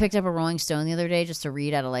weird. I picked up a Rolling Stone the other day just to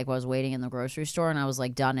read out of while I was waiting in the grocery store, and I was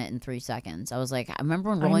done it in 3 seconds. I was I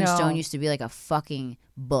remember when Rolling Stone used to be a fucking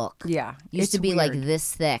book. Yeah. Used to be weird.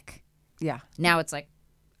 This thick. Yeah. Now it's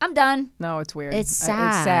I'm done. No, it's weird. It's sad.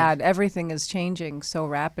 It's sad. Everything is changing so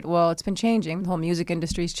rapid. Well, it's been changing. The whole music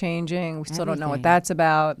industry's changing. We still don't know what that's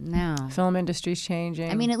about. No. Film industry's changing.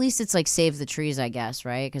 I mean, at least it's like save the trees, I guess,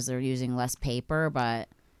 right? Because they're using less paper, but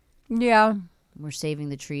yeah. We're saving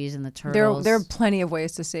the trees and the turtles. There are plenty of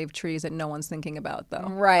ways to save trees that no one's thinking about, though.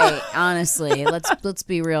 Right. Honestly, let's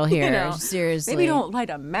be real here. Seriously, maybe don't light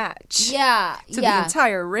a match. Yeah. To the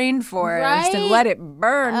entire rainforest and let it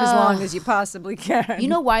burn as long as you possibly can. You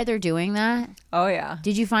know why they're doing that? Oh yeah.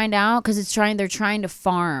 Did you find out? Because they're trying to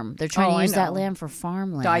farm. They're trying to use that land for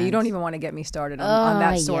farmland. You don't even want to get me started on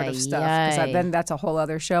that sort of stuff, because then that's a whole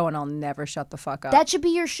other show, and I'll never shut the fuck up. That should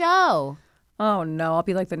be your show. Oh no, I'll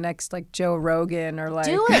be like the next Joe Rogan or like.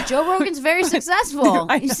 Do it. Joe Rogan's very successful.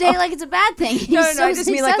 You say it like it's a bad thing. No, I just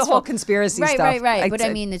mean like the whole conspiracy stuff. Right. But I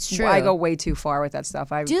mean, it's true. I go way too far with that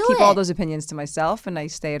stuff. I keep all those opinions to myself, and I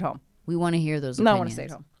stay at home. We want to hear those opinions. No, I want to stay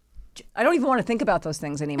at home. I don't even want to think about those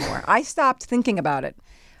things anymore. I stopped thinking about it.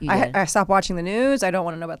 I stopped watching the news. I don't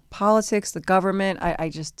want to know about politics, the government. I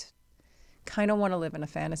just kind of want to live in a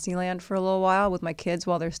fantasy land for a little while with my kids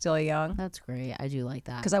while they're still young. That's great. I do like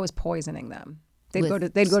that. Because I was poisoning them. They'd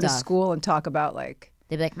go to school and talk about like.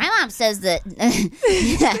 They'd be like, my mom says that.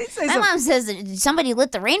 My mom says that somebody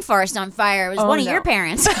lit the rainforest on fire. It was one of your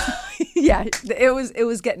parents. Yeah, it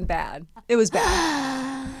was getting bad. It was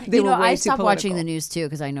bad. I stopped watching the news too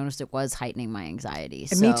because I noticed it was heightening my anxiety.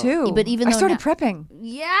 So. Me too. But even I started prepping.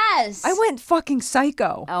 Yes. I went fucking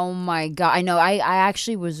psycho. Oh my God. I know. I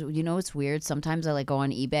actually was, it's weird. Sometimes I like go on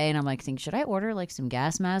eBay and I'm like, should I order like some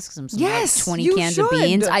gas masks, some like 20 cans of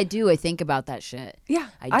beans? I do. I think about that shit. Yeah.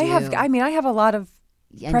 I do. I have a lot of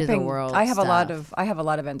end of the world. I have a lot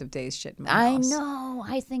of end of days shit in my house. I know.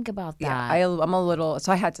 I think about that. Yeah, I'm a little.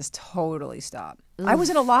 So I had to totally stop. Oof. I was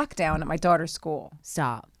in a lockdown at my daughter's school.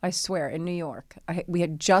 Stop. I swear, in New York. We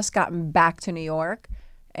had just gotten back to New York,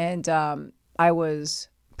 and I was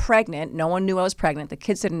pregnant. No one knew I was pregnant. The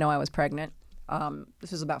kids didn't know I was pregnant.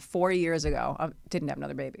 This was about 4 years ago. I didn't have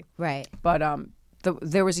another baby. Right. But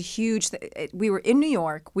there was a huge. We were in New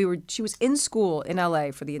York. She was in school in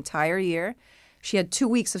LA for the entire year. She had 2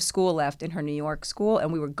 weeks of school left in her New York school,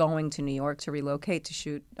 and we were going to New York to relocate to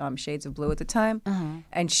shoot Shades of Blue at the time. Uh-huh.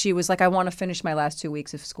 And she was like, "I want to finish my last 2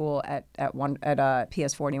 weeks of school at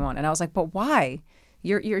PS 41." And I was like, "But why?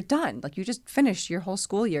 You're done. Like you just finished your whole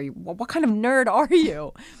school year. What kind of nerd are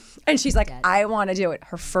you?" And she's like, "I want to do it."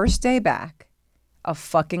 Her first day back, a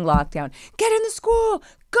fucking lockdown. Get in the school.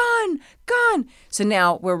 Gun. So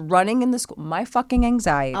now we're running in the school. My fucking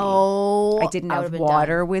anxiety. Oh, I didn't have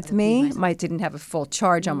water with me. I didn't have a full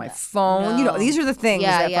charge on my phone. No. These are the things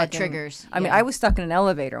that fucking, triggers. I mean, I was stuck in an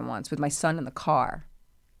elevator once with my son in the car.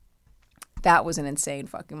 That was an insane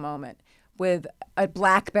fucking moment. With a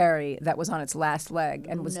BlackBerry that was on its last leg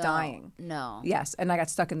and was dying. No. Yes, and I got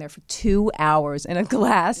stuck in there for 2 hours in a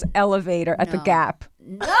glass elevator at the Gap.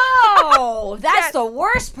 No, that's the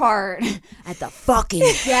worst part. At the fucking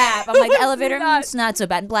Gap. I'm like, the elevator, it's not so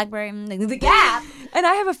bad. BlackBerry, the Gap. And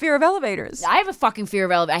I have a fear of elevators. I have a fucking fear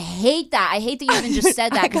of elevators. I hate that. I hate that you even just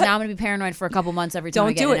said that because now I'm going to be paranoid for a couple months every time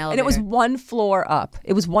I get in an elevator. And it was 1 floor up.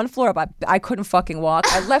 I couldn't fucking walk.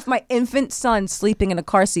 I left my infant son sleeping in a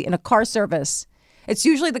car seat in a car service. It's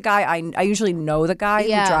usually the guy, I usually know the guy who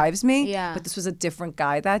drives me, but this was a different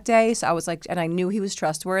guy that day. So I was like, and I knew he was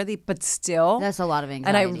trustworthy, but still. That's a lot of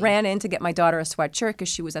anxiety. And I ran in to get my daughter a sweatshirt because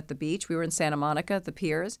she was at the beach. We were in Santa Monica at the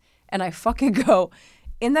piers. And I fucking go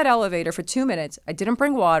in that elevator for 2 minutes. I didn't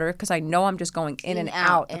bring water because I know I'm just going in and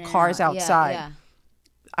out. The car's outside. Yeah.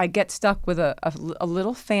 I get stuck with a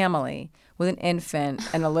little family with an infant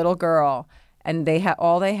and a little girl. And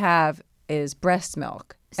all they have is breast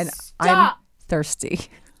milk. And I'm thirsty.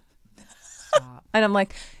 And I'm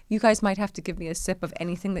like, you guys might have to give me a sip of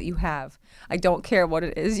anything that you have. I don't care what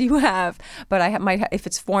it is you have, but if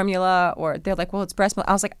it's formula, or they're like, well, it's breast milk.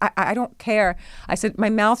 I was like, I don't care. I said, my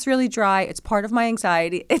mouth's really dry. It's part of my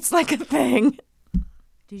anxiety. It's like a thing.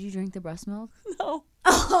 Did you drink the breast milk? No.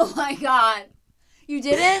 Oh my God. You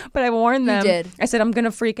didn't? But I warned them. You did. I said, I'm going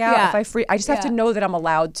to freak out if I freak. I just have to know that I'm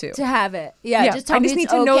allowed to. To have it. Yeah. Just tell me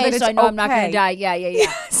it's okay, know that so I know I'm not going to die. Yeah.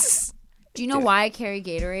 Yes. Do you know why I carry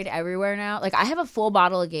Gatorade everywhere now? Like, I have a full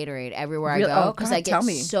bottle of Gatorade everywhere I go because I get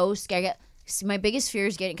so scared. My biggest fear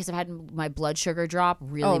is getting, because I've had my blood sugar drop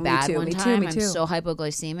really bad one time. Me too. I'm so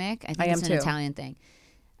hypoglycemic. I think it's an Italian thing.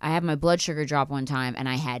 I had my blood sugar drop one time, and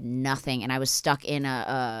I had nothing, and I was stuck in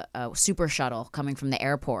a super shuttle coming from the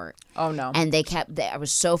airport. Oh, no. And I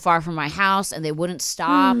was so far from my house, and they wouldn't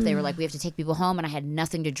stop. They were like, we have to take people home, and I had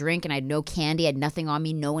nothing to drink, and I had no candy, I had nothing on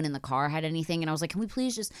me, no one in the car had anything, and I was like, can we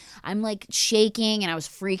please just, I'm like shaking, and I was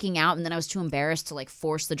freaking out, and then I was too embarrassed to like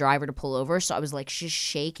force the driver to pull over, so I was like just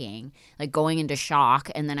shaking, like going into shock,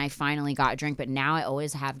 and then I finally got a drink, but now I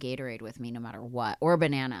always have Gatorade with me no matter what, or a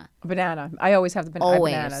banana. Banana. I always have the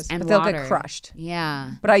Always. bananas, And but they'll water. get crushed.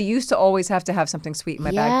 Yeah. But I used to always have to have something sweet in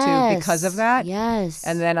my bag too because of that. Yes.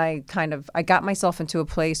 And then I got myself into a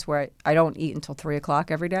place where I don't eat until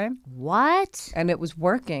 3:00 every day. What? And it was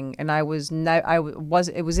working, and it was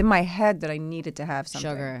in my head that I needed to have something.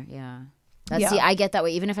 Sugar. Yeah. Yeah. See, I get that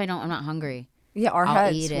way. Even if I'm not hungry, Yeah, our I'll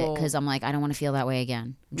heads eat it because I'm like, I don't want to feel that way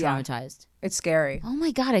again. I'm Yeah. traumatized. It's scary. Oh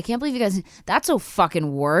my God, I can't believe you guys. That's so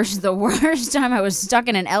fucking worse. The worst time I was stuck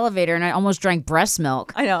in an elevator and I almost drank breast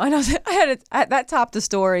milk. I know. That topped the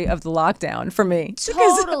story of the lockdown for me.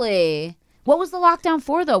 Totally. What was the lockdown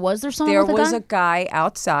for, though? Was there someone There with a was gun? a guy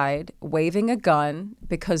outside waving a gun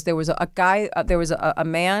because there was a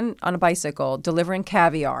man on a bicycle delivering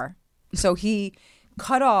caviar. So he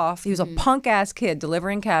cut off. He was a punk ass kid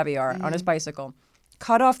delivering caviar on his bicycle.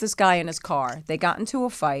 Cut off this guy in his car. They got into a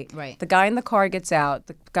fight. Right. The guy in the car gets out.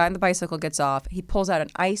 The guy on the bicycle gets off. He pulls out an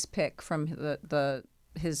ice pick from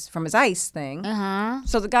his ice thing.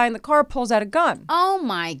 So the guy in the car pulls out a gun. Oh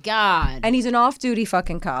my God. And he's an off-duty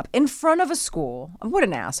fucking cop in front of a school. What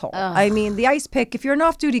an asshole. I mean, the ice pick, if you're an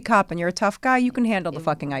off-duty cop and you're a tough guy, you can handle the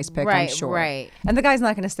fucking ice pick, I'm sure. Right. And the guy's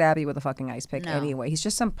not going to stab you with a fucking ice pick No. anyway. He's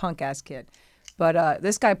just some punk-ass kid. But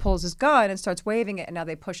this guy pulls his gun and starts waving it, and now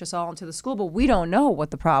they push us all into the school, but we don't know what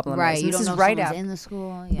the problem Right. is. You This don't is know if right someone's after. in the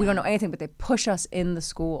school. We don't know anything, but they push us in the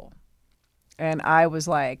school. And I was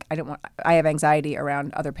like, I have anxiety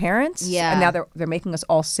around other parents. Yeah. And now they're making us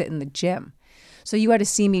all sit in the gym. So you had to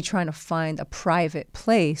see me trying to find a private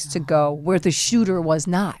place to go where the shooter was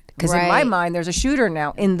not. Because in my Right. mind, there's a shooter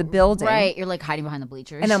now in the building. Right. You're like hiding behind the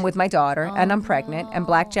bleachers. And I'm with my daughter, and I'm pregnant, and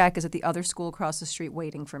Blackjack is at the other school across the street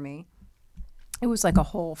waiting for me. It was like a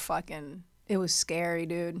whole fucking... It was scary,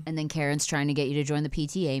 dude. And then Karen's trying to get you to join the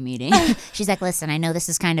PTA meeting. She's like, listen, I know this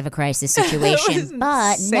is kind of a crisis situation,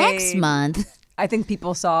 but next insane. month. I think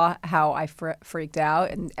people saw how I freaked out,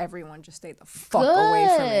 and everyone just stayed the fuck away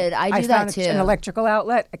from me. Good. I do that found too. An electrical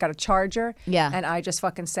outlet. I got a charger. Yeah. And I just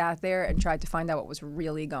fucking sat there and tried to find out what was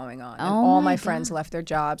really going on. And Oh all my my friends left their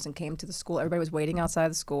jobs and came to the school. Everybody was waiting outside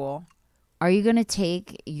the school. Are you going to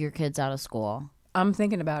take your kids out of school? I'm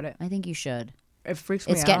thinking about it. I think you should. It freaks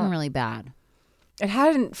me out. It's getting really bad. It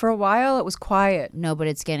hadn't for a while. It was quiet. No, but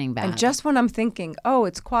it's getting bad. And just when I'm thinking, oh,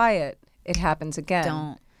 it's quiet, it happens again.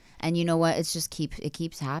 Don't. And you know what? It's just it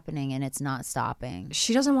keeps happening, and it's not stopping.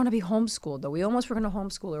 She doesn't want to be homeschooled, though. We almost were going to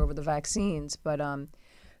homeschool her over the vaccines, but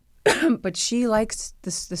but she likes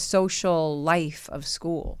the social life of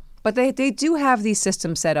school. But they do have these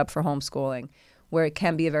systems set up for homeschooling where it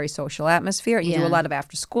can be a very social atmosphere. You do a lot of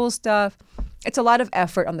after-school stuff. It's a lot of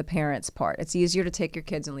effort on the parents' part. It's easier to take your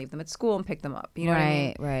kids and leave them at school and pick them up. You know what I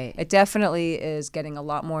mean? Right. It definitely is getting a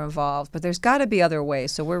lot more involved, but there's got to be other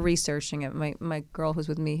ways. So we're researching it. My girl who's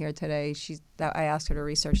with me here today, I asked her to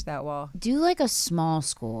research that while. Do like a small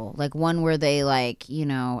school, like one where they like,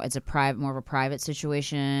 it's more of a private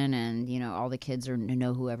situation, and all the kids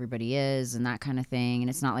know who everybody is and that kind of thing.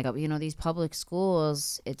 And it's not like these public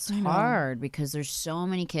schools. It's hard because there's so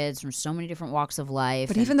many kids from so many different walks of life.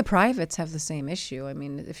 But even the privates have the same issue. I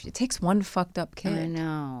mean, if it takes one fucked up kid. I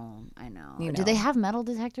know. You Do know. they have metal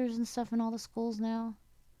detectors and stuff in all the schools now?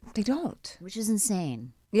 They don't. Which is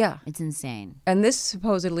insane. Yeah. It's insane. And this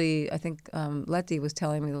supposedly, I think Letty was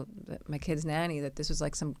telling me, that my kid's nanny, that this was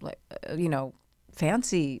like some,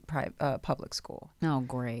 fancy public school. Oh,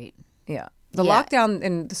 great. Yeah. The Yeah. lockdown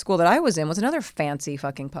in the school that I was in was another fancy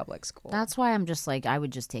fucking public school. That's why I'm just like, I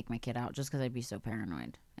would just take my kid out just because I'd be so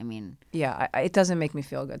paranoid. I mean, Yeah, it doesn't make me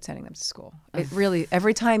feel good sending them to school. It really,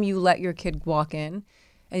 every time you let your kid walk in,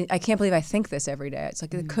 and I can't believe I think this every day. It's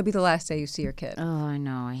like it could be the last day you see your kid. oh, I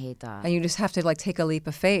know. I hate that. And you just have to take a leap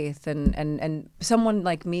of faith. And someone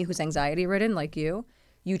like me who's anxiety ridden, like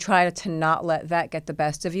you try to not let that get the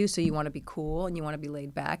best of you. So you want to be cool and you want to be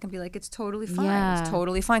laid back and be like, it's totally fine. Yeah. It's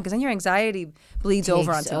totally fine. Because then your anxiety bleeds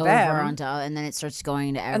over onto them. And then it starts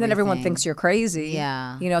going to everything. And then everyone thinks you're crazy.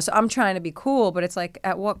 Yeah. So I'm trying to be cool, but it's like,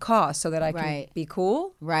 at what cost? So that I can Right. be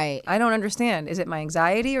cool? Right. I don't understand. Is it my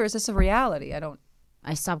anxiety or is this a reality?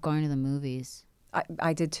 I stopped going to the movies.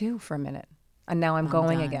 I did too for a minute. And now I'm I'm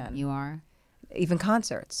going done. again. You are? Even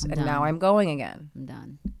concerts. And done. now I'm going again. I'm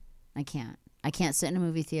done. I can't sit in a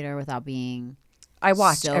movie theater without being I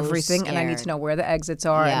watch so everything, and I need to scared. know where the exits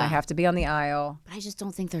are, and Yeah. I have to be on the aisle. But I just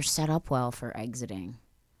don't think they're set up well for exiting.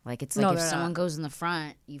 Like, it's No, like if they're someone not. goes in the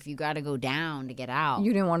front, if you got to go down to get out.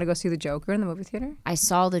 You didn't want to go see the Joker in the movie theater? I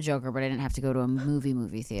saw the Joker, but I didn't have to go to a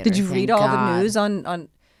movie theater. Did you thank read all God. the news on?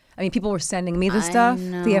 I mean, people were sending me the I stuff.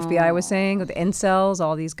 know. The FBI was saying with the incels,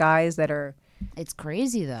 all these guys that are. It's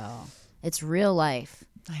crazy, though. It's real life.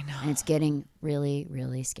 I know. And it's getting really,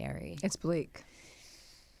 really scary. It's bleak.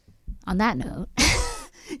 On that note,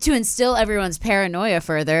 to instill everyone's paranoia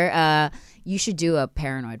further, you should do a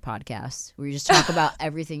paranoid podcast where you just talk about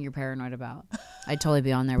everything you're paranoid about. I'd totally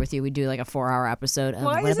be on there with you. We'd do like a 4-hour episode of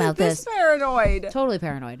Why what isn't about this paranoid? Totally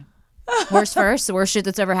paranoid. Worst first, the worst shit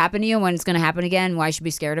that's ever happened to you, when it's going to happen again, why you should be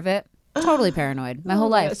scared of it. Totally paranoid. My whole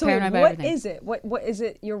life. So paranoid about what everything. is it? What is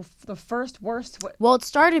it? The first worst? What? Well, it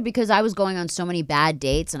started because I was going on so many bad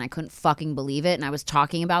dates and I couldn't fucking believe it, and I was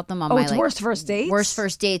talking about them on Oh, my it's worst first dates. worst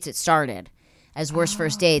first dates. It started as worst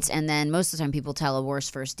first dates, and then most of the time people tell a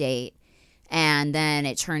worst first date, and then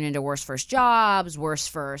it turned into worst first jobs, worst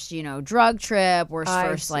first drug trip, worst I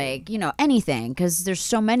first see. anything, because there's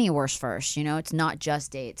so many worst first. It's not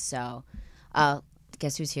just dates. So,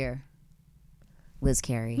 guess who's here? Liz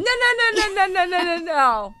Carey. No.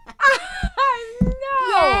 No.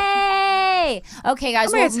 Yay! Okay, guys.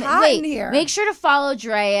 Oh my God, it's hot wait. in here. Make sure to follow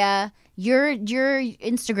Drea. Your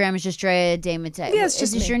Instagram is just Drea De Matteo. Yeah, it's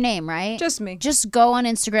just Is me. your name, right? Just me. Just go on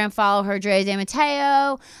Instagram, follow her, Drea De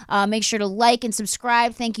Matteo. Make sure to like and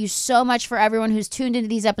subscribe. Thank you so much for everyone who's tuned into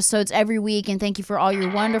these episodes every week, and thank you for all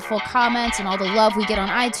your wonderful comments and all the love we get on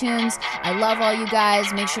iTunes. I love all you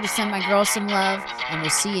guys. Make sure to send my girl some love, and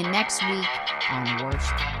we'll see you next week on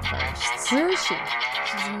Worst Firsts. Where is she?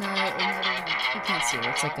 She's in the other room. You can't see her.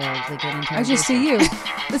 It's like an I just see you.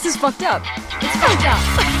 This is fucked up. It's fucked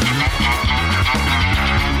up.